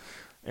lighter,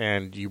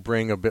 and you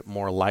bring a bit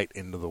more light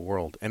into the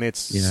world. And it's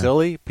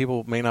silly.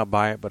 People may not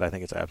buy it, but I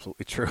think it's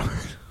absolutely true.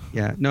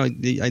 Yeah, no,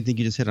 I think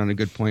you just hit on a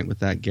good point with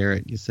that,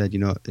 Garrett. You said,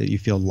 that you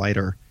feel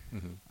lighter.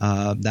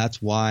 Mm-hmm. That's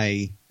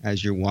why,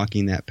 as you're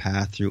walking that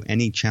path through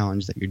any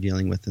challenge that you're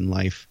dealing with in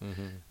life,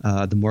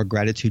 the more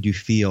gratitude you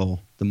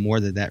feel, the more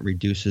that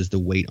reduces the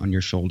weight on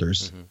your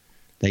shoulders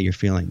that you're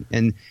feeling.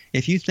 And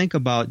if you think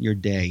about your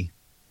day,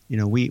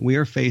 we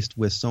are faced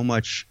with so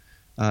much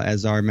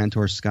as our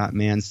mentor Scott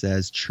Mann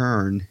says,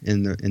 churn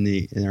in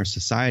our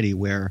society,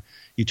 where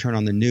you turn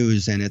on the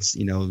news and it's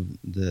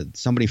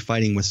somebody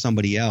fighting with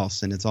somebody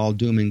else and it's all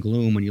doom and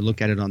gloom when you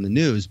look at it on the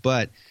news.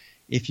 But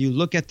if you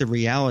look at the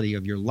reality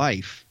of your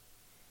life,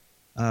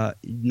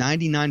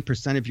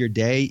 99% of your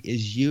day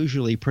is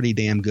usually pretty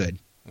damn good.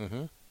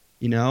 Mm-hmm.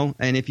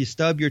 And if you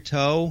stub your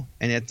toe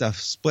and it's a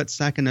split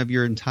second of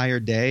your entire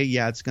day,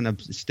 yeah, it's going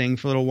to sting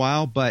for a little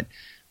while, but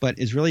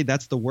is really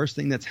that's the worst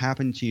thing that's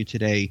happened to you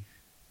today,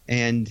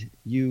 and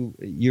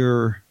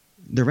the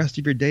rest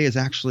of your day is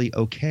actually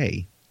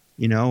okay,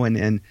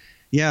 and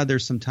yeah,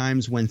 there's some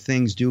times when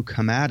things do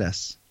come at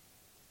us,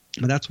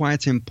 but that's why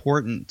it's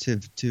important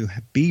to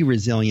be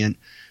resilient.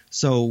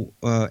 So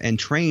and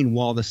train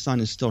while the sun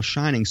is still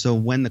shining. So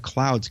when the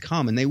clouds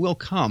come, and they will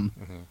come,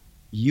 mm-hmm.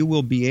 you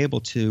will be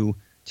able to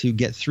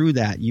get through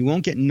that. You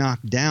won't get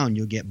knocked down.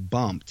 You'll get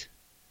bumped.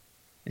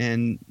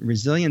 And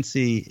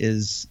resiliency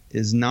is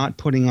not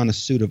putting on a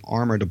suit of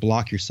armor to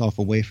block yourself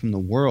away from the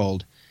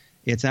world.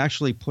 It's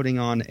actually putting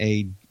on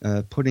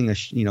getting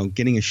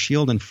a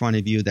shield in front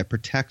of you that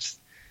protects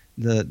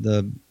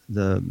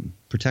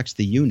protects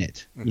the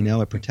unit.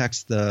 Mm-hmm. It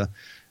protects the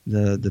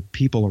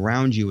people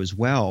around you as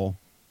well.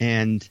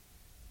 And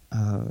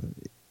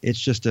it's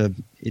just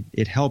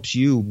it helps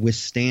you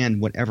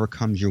withstand whatever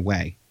comes your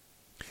way.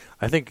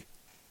 I think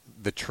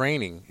the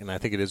training, and I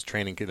think it is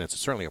training, and it's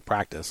certainly a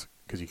practice,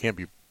 because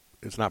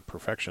it's not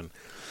perfection.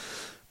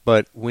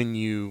 But when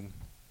you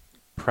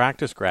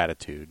practice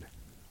gratitude,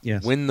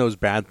 yes. when those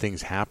bad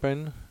things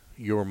happen,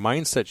 your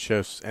mindset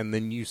shifts, and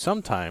then you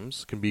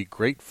sometimes can be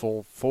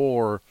grateful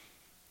for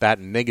that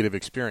negative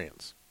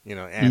experience.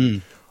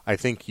 And I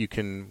think you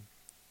can,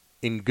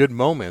 in good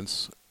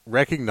moments,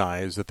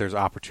 recognize that there's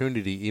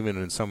opportunity even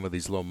in some of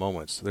these low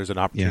moments. There's an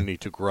opportunity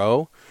to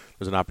grow.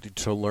 There's an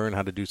opportunity to learn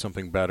how to do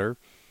something better.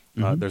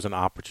 Mm-hmm. There's an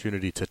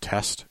opportunity to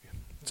test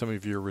some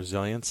of your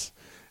resilience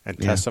and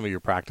test some of your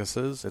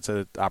practices. It's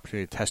an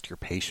opportunity to test your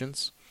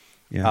patience.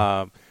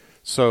 Yeah.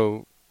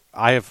 So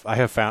I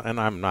have found, and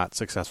I'm not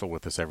successful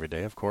with this every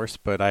day, of course,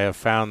 but I have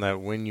found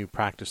that when you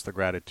practice the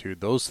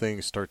gratitude, those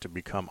things start to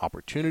become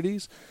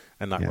opportunities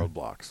and not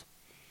roadblocks.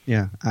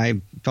 Yeah,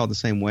 I felt the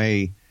same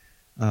way.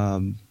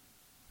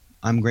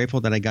 I'm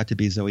grateful that I got to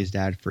be Zoe's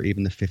dad for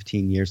even the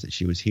 15 years that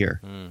she was here.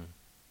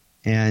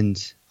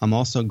 And I'm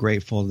also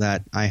grateful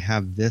that I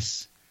have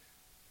this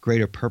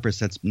greater purpose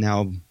that's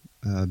now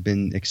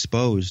been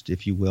exposed,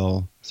 if you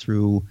will,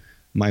 through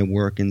my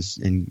work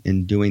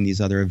and doing these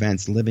other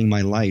events, living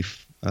my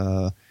life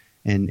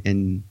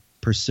and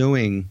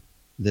pursuing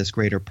this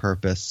greater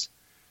purpose.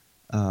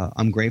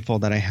 I'm grateful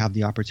that I have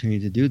the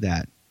opportunity to do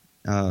that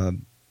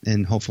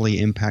and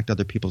hopefully impact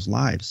other people's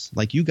lives,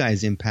 like you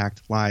guys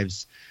impact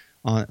lives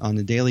on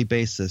a daily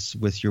basis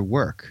with your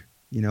work.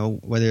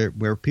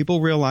 Where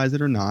people realize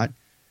it or not,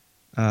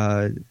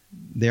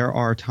 there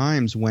are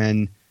times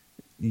when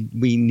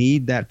we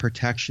need that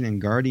protection and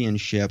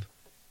guardianship,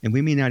 and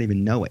we may not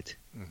even know it.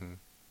 Mm-hmm.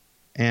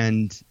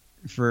 And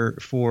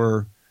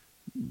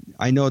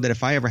I know that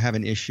if I ever have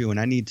an issue and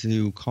I need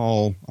to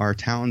call our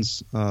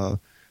town's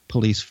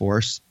police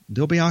force,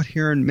 they'll be out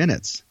here in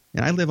minutes.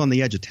 And I live on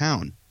the edge of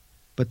town,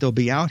 but they'll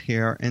be out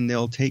here and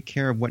they'll take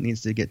care of what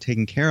needs to get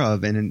taken care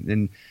of.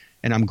 And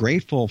I'm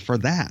grateful for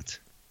that,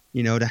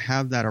 to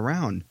have that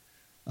around.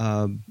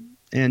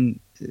 And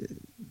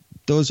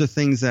those are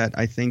things that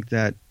I think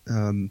that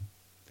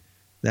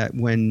that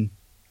when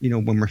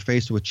we're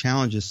faced with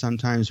challenges,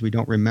 sometimes we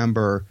don't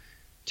remember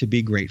to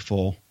be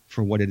grateful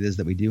for what it is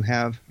that we do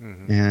have,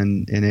 mm-hmm.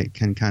 and it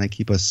can kind of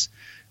keep us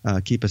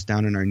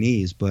down on our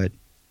knees. But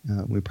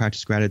we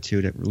practice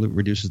gratitude; it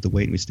reduces the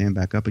weight, and we stand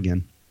back up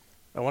again.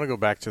 I want to go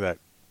back to that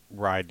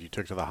ride you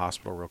took to the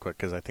hospital real quick,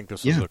 because I think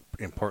this was an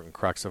important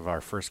crux of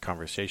our first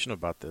conversation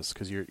about this,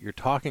 because you're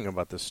talking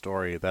about this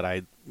story that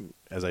I,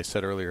 as I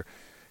said earlier,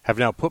 have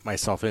now put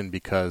myself in,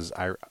 because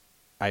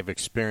I've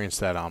experienced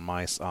that on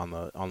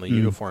the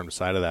uniform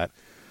side of that.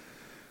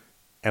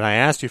 And I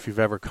asked you if you've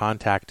ever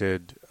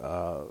contacted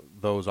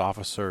those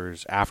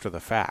officers after the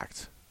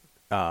fact,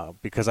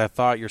 because I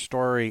thought your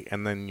story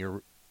and then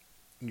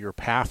your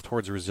path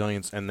towards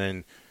resilience and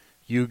then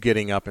you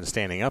getting up and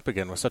standing up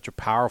again was such a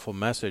powerful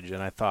message.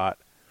 And I thought,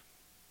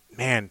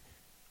 man,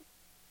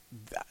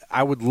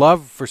 I would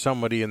love for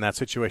somebody in that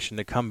situation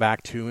to come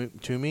back to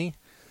me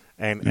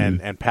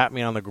and pat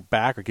me on the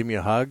back or give me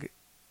a hug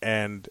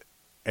and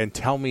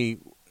tell me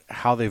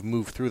how they've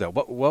moved through that.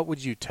 What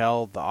would you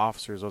tell the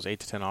officers, those 8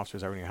 to 10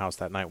 officers that were in your house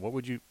that night? What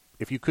would you,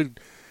 if you could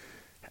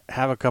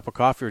have a cup of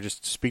coffee or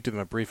just speak to them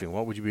at briefing,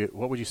 what would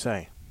you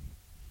say?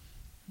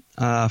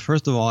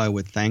 First of all, I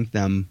would thank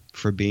them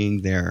for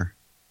being there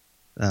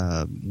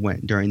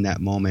during that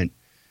moment.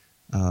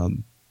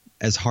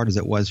 As hard as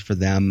it was for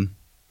them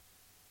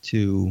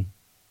to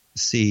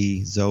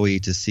see Zoe,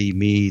 to see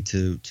me,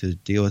 to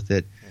deal with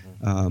it,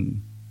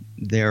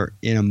 they're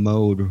in a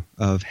mode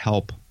of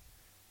help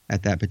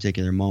at that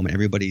particular moment.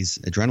 Everybody's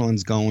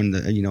adrenaline's going,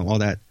 all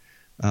that.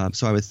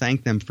 So I would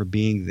thank them for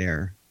being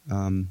there.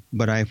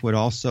 But I would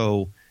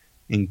also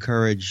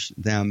encourage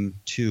them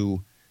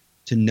to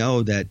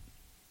know that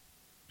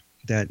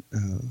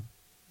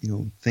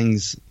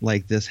things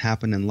like this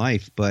happen in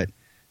life, but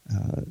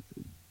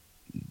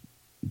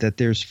that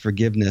there's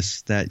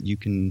forgiveness that you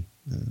can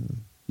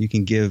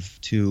give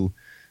to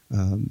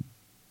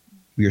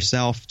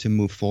yourself to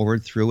move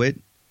forward through it.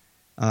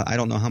 I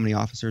don't know how many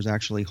officers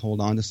actually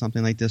hold on to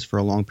something like this for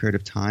a long period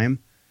of time,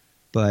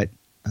 but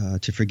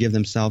to forgive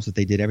themselves that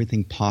they did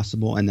everything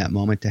possible in that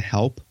moment to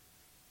help,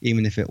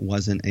 even if it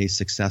wasn't a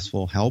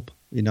successful help,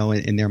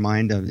 in their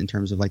mind in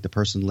terms of like the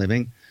person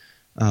living.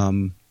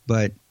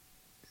 But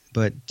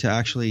to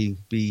actually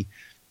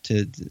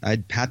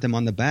I'd pat them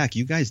on the back.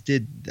 You guys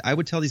did. I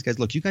would tell these guys,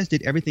 look, you guys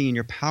did everything in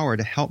your power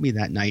to help me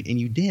that night, and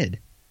you did.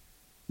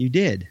 You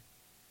did.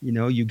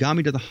 You got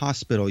me to the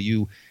hospital.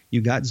 You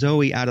got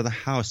Zoe out of the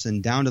house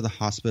and down to the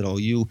hospital.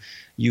 You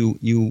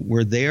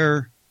were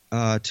there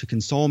to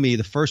console me.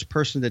 The first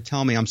person to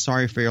tell me I'm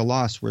sorry for your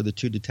loss were the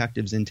two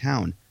detectives in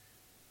town.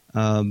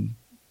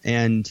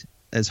 And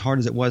as hard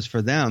as it was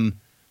for them,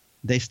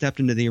 they stepped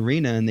into the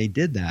arena and they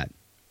did that.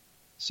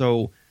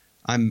 So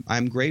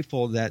I'm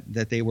grateful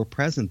that they were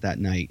present that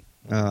night,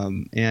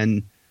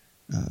 and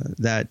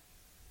that,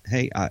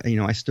 hey,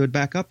 I stood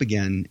back up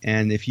again.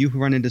 And if you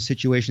run into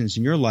situations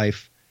in your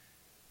life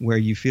where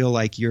you feel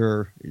like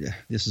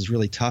this is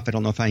really tough, I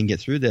don't know if I can get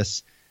through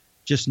this,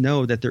 just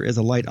know that there is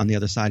a light on the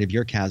other side of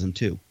your chasm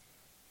too,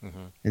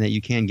 and that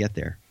you can get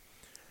there.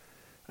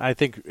 I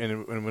think,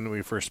 and when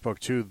we first spoke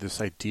too, this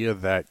idea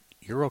that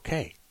you're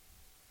okay,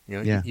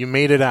 you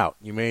made it out,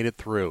 you made it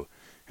through,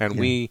 and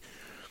we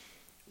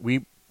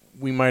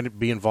might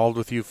be involved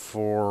with you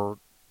for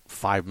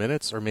 5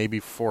 minutes or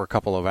maybe for a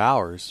couple of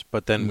hours,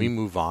 but then we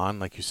move on.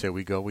 Like you say,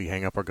 we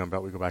hang up our gun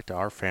belt, we go back to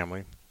our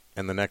family,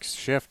 and the next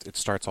shift, it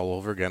starts all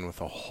over again with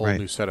a whole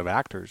new set of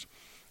actors.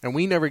 And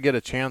we never get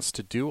a chance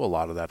to do a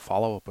lot of that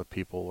follow-up with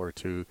people or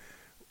to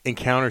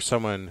encounter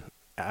someone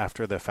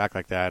after the fact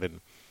like that,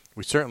 and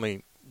we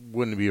certainly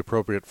wouldn't be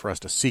appropriate for us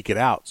to seek it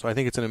out. So I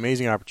think it's an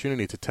amazing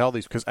opportunity to tell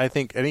these, because I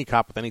think any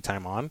cop with any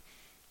time on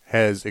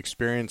has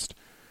experienced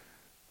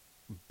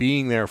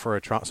being there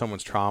for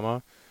someone's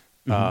trauma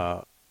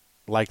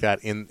like that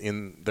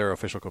in their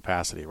official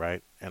capacity,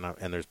 right?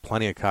 And there's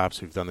plenty of cops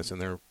who've done this in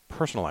their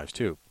personal lives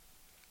too.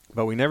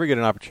 But we never get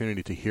an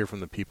opportunity to hear from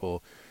the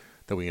people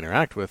that we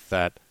interact with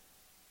that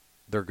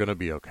they're going to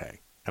be okay.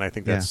 And I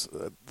think that's,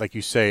 like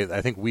you say,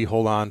 I think we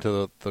hold on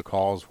to the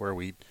calls where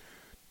we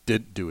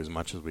did do as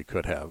much as we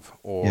could have,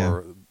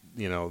 or,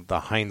 the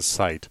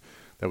hindsight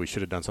that we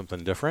should have done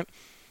something different.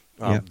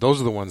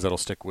 Those are the ones that'll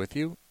stick with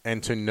you.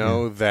 And to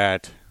know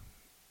that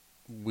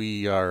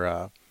we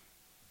are,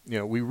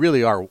 we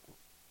really are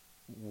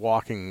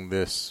walking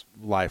this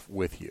life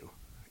with you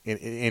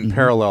in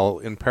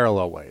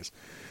parallel ways.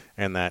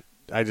 And that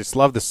I just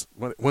love this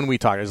when we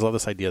talk. I just love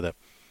this idea that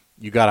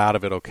you got out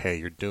of it okay.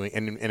 You're doing,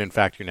 and in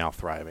fact, you're now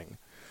thriving.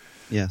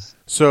 Yes.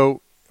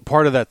 So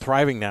part of that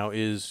thriving now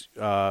is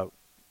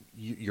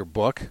your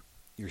book.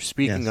 You're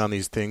speaking on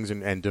these things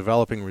and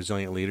developing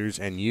resilient leaders,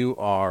 and you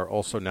are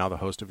also now the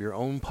host of your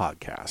own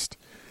podcast.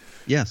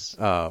 Yes.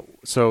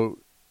 So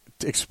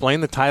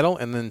explain the title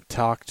and then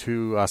talk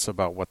to us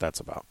about what that's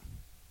about.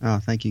 Oh,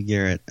 thank you,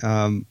 Garrett.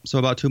 So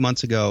about 2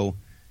 months ago,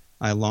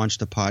 I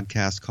launched a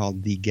podcast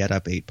called the Get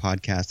Up 8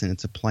 podcast, and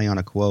it's a play on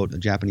a quote, a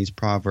Japanese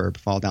proverb,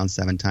 fall down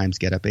 7 times,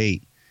 get up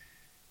 8.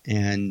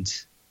 And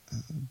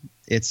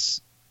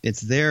it's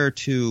there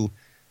to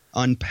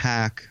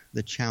unpack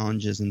the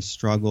challenges and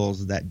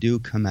struggles that do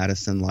come at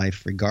us in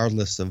life,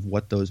 regardless of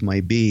what those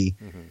might be.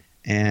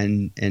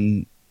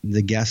 And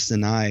the guests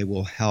and I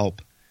will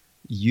help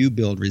you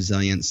build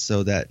resilience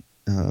so that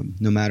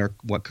no matter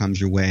what comes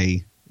your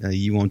way,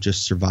 you won't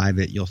just survive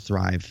it, you'll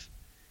thrive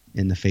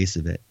in the face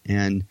of it.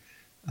 And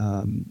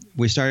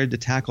we started to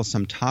tackle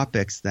some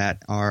topics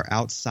that are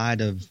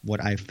outside of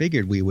what I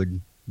figured we would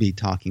be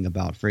talking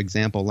about. For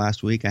example,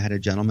 last week I had a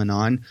gentleman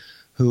on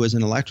who is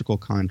an electrical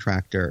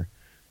contractor.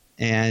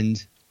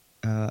 And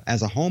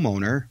as a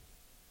homeowner,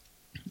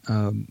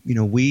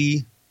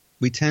 we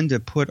tend to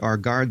put our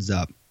guards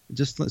up,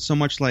 just so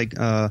much like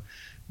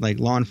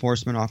law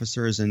enforcement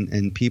officers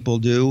and people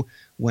do.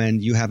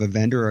 When you have a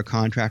vendor or a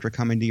contractor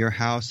coming to your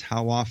house,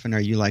 how often are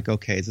you like,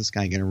 okay, is this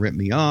guy going to rip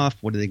me off?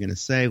 What are they going to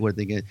say? What are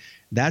they going to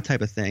 – that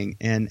type of thing.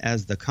 And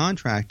as the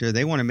contractor,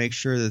 they want to make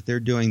sure that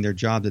they're doing their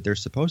job that they're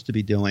supposed to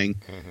be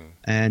doing.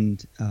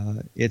 And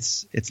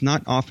it's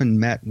not often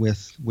met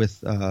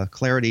with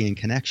clarity and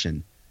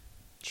connection.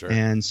 Sure.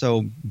 And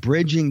so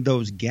bridging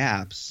those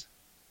gaps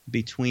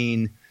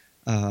between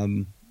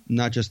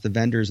not just the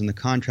vendors and the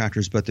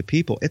contractors, but the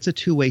people, it's a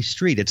two-way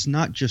street. It's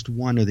not just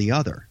one or the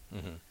other.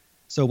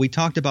 So we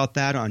talked about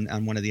that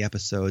on one of the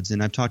episodes,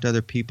 and I've talked to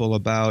other people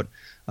about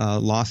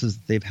losses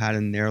that they've had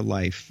in their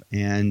life,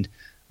 and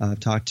I've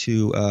talked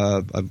to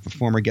a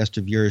former guest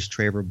of yours,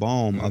 Traver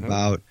Boehm,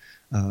 about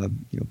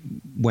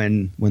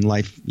when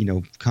life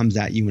comes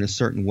at you in a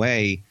certain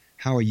way,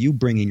 how are you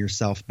bringing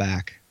yourself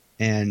back?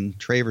 And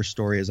Traver's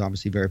story is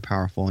obviously very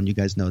powerful, and you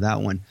guys know that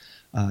one.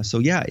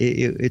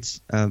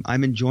 It's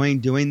I'm enjoying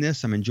doing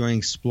this. I'm enjoying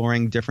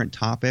exploring different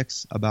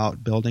topics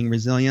about building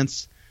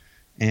resilience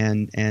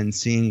and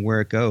seeing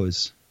where it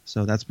goes.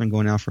 So that's been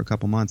going now for a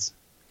couple months.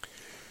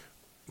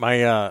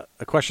 A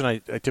question I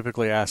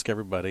typically ask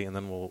everybody, and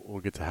then we'll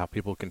get to how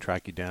people can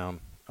track you down.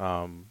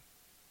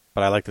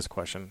 But I like this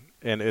question,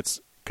 and it's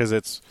because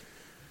it's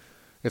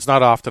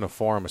not often a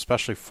forum,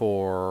 especially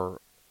for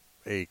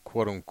a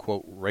quote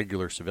unquote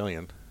regular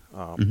civilian,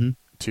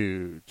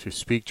 to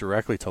speak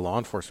directly to law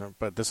enforcement.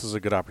 But this is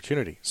a good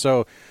opportunity.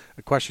 So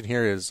the question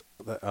here is,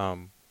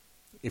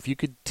 if you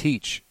could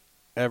teach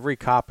every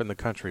cop in the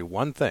country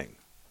one thing,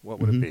 what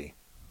would it be?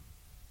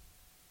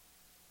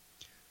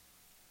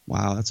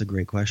 Wow, that's a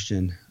great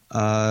question.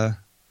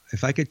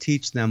 If I could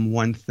teach them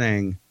one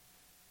thing,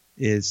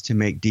 is to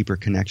make deeper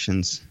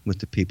connections with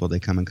the people they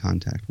come in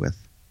contact with,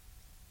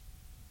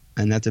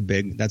 and that's a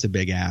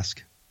big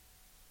ask.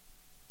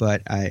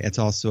 But it's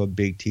also a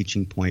big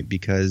teaching point,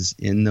 because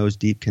in those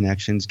deep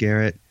connections,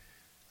 Garrett,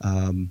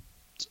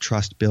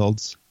 trust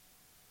builds.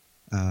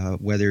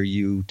 Whether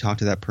you talk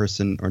to that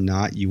person or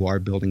not, you are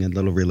building a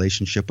little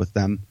relationship with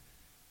them.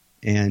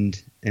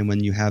 And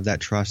when you have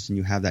that trust and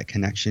you have that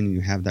connection and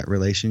you have that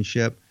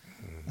relationship,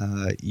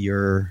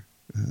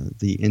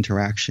 the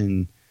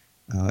interaction,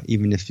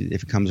 even if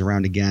it comes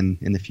around again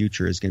in the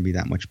future, is going to be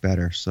that much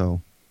better.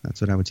 So that's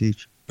what I would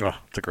teach. Oh,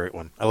 it's a great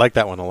one. I like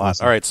that one a lot.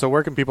 Awesome. All right, so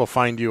where can people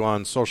find you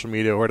on social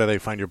media? Where do they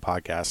find your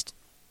podcast?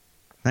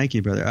 Thank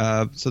you,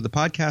 brother. So the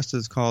podcast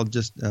is called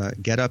just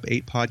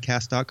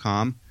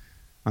getup8podcast.com.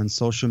 On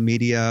social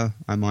media,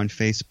 I'm on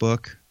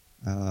Facebook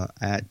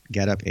at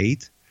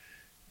getup8.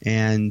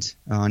 And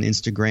on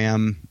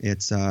Instagram,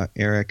 it's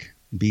Eric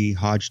B.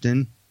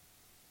 Hodgdon.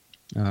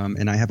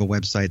 And I have a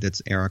website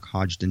that's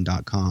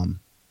erichodgdon.com.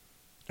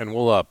 And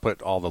we'll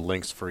put all the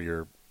links for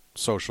your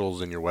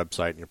socials and your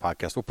website and your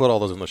podcast. We'll put all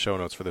those in the show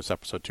notes for this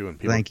episode, too. And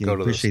people Thank you. Go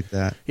to Appreciate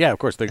that. Yeah, of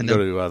course. They can go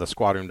to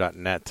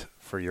thesquadroom.net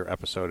for your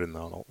episode, and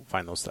they'll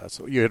find those stats.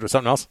 So you hit with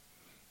something else?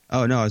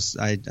 Oh, no.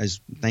 I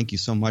thank you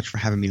so much for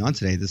having me on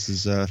today. This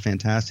is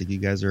fantastic. You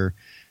guys are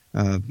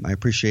I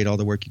appreciate all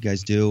the work you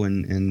guys do,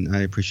 and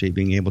I appreciate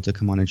being able to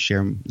come on and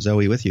share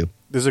Zoe with you.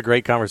 This is a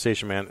great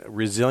conversation, man.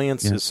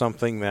 Resilience is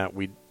something that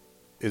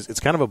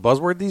it's kind of a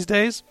buzzword these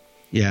days.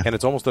 Yeah. And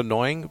it's almost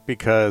annoying,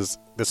 because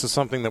this is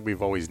something that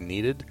we've always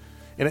needed.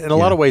 And in a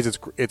lot of ways,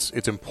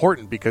 it's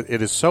important, because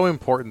it is so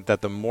important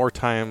that the more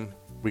time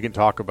we can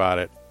talk about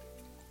it,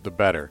 the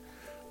better.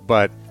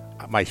 But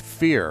my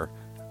fear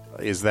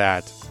is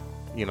that,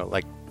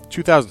 like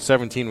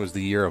 2017 was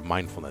the year of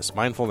mindfulness.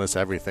 Mindfulness,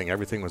 everything.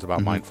 Everything was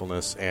about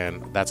mindfulness,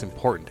 and that's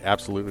important.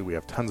 Absolutely. We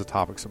have tons of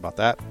topics about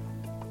that.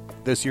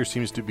 This year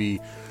seems to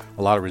be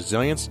a lot of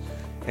resilience,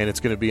 and it's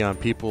going to be on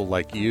people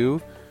like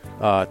you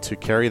to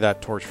carry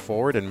that torch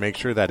forward and make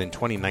sure that in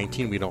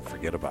 2019 we don't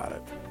forget about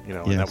it,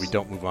 and that we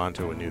don't move on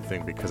to a new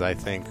thing. Because I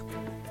think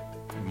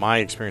my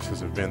experiences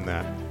have been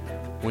that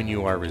when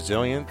you are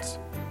resilient,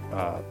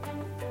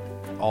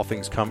 all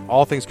things come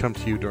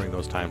to you during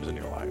those times in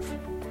your life.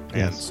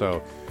 And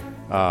so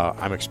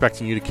I'm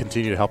expecting you to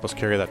continue to help us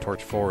carry that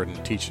torch forward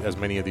and teach as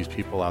many of these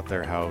people out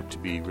there how to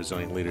be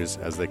resilient leaders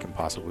as they can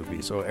possibly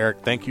be. So, Eric,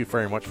 thank you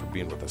very much for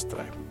being with us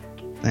today.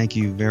 Thank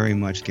you very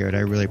much, Garrett. I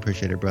really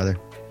appreciate it, brother.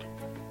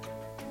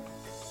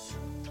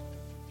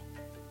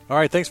 All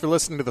right, thanks for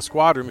listening to The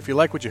Squad Room. If you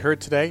like what you heard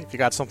today, if you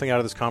got something out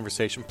of this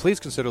conversation, please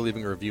consider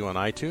leaving a review on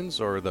iTunes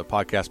or the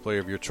podcast player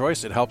of your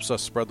choice. It helps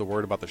us spread the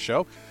word about the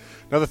show.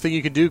 Another thing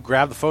you can do,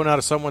 grab the phone out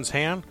of someone's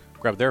hand,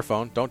 grab their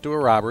phone. Don't do a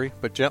robbery,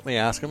 but gently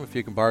ask them if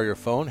you can borrow your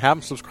phone. Have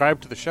them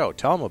subscribe to the show.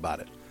 Tell them about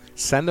it.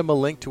 Send them a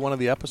link to one of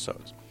the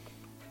episodes.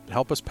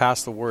 Help us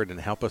pass the word and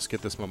help us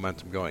get this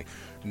momentum going.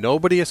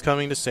 Nobody is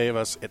coming to save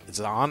us. It's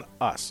on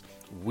us.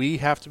 We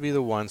have to be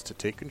the ones to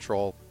take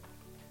control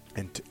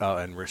and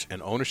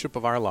ownership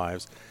of our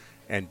lives,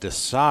 and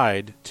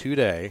decide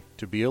today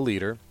to be a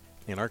leader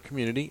in our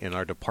community, in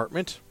our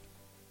department,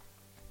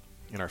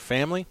 in our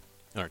family,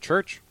 in our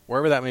church,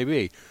 wherever that may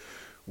be.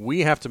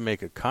 We have to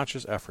make a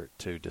conscious effort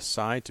to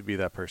decide to be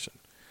that person,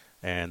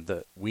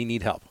 and we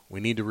need help.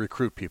 We need to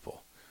recruit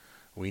people.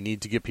 We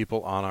need to get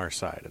people on our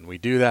side, and we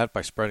do that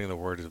by spreading the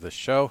word of this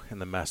show and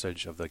the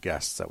message of the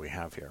guests that we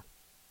have here.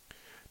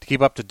 To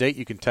keep up to date,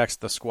 you can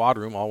text The Squad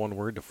Room, all one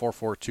word, to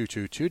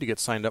 44222 to get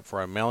signed up for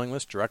our mailing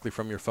list directly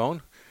from your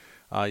phone.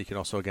 You can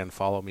also, again,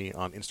 follow me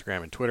on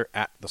Instagram and Twitter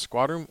at The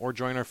Squad Room, or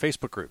join our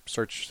Facebook group.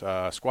 Search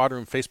Squad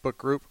Room Facebook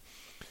group,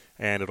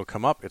 and it'll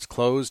come up. It's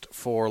closed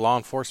for law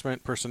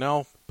enforcement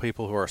personnel,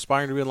 people who are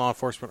aspiring to be in law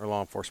enforcement or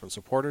law enforcement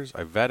supporters.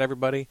 I vet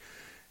everybody,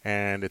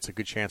 and it's a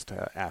good chance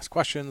to ask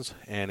questions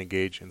and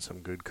engage in some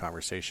good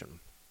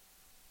conversation.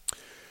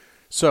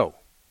 So,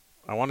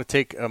 I want to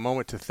take a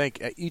moment to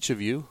thank each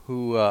of you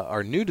who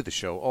are new to the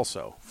show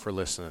also for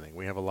listening.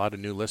 We have a lot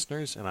of new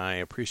listeners, and I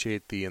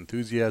appreciate the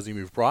enthusiasm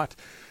you've brought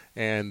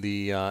and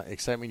the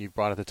excitement you've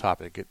brought at the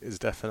topic. It is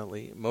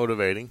definitely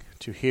motivating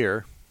to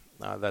hear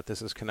that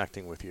this is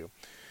connecting with you.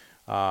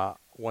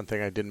 One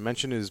thing I didn't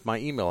mention is my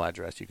email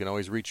address. You can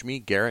always reach me,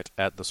 Garrett,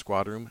 at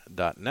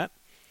thesquadroom.net.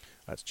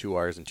 That's 2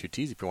 R's and 2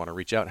 T's. If you want to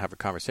reach out and have a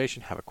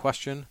conversation, have a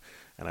question,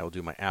 and I will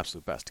do my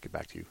absolute best to get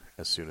back to you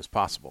as soon as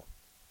possible.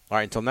 All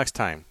right, until next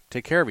time,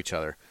 take care of each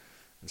other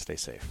and stay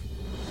safe.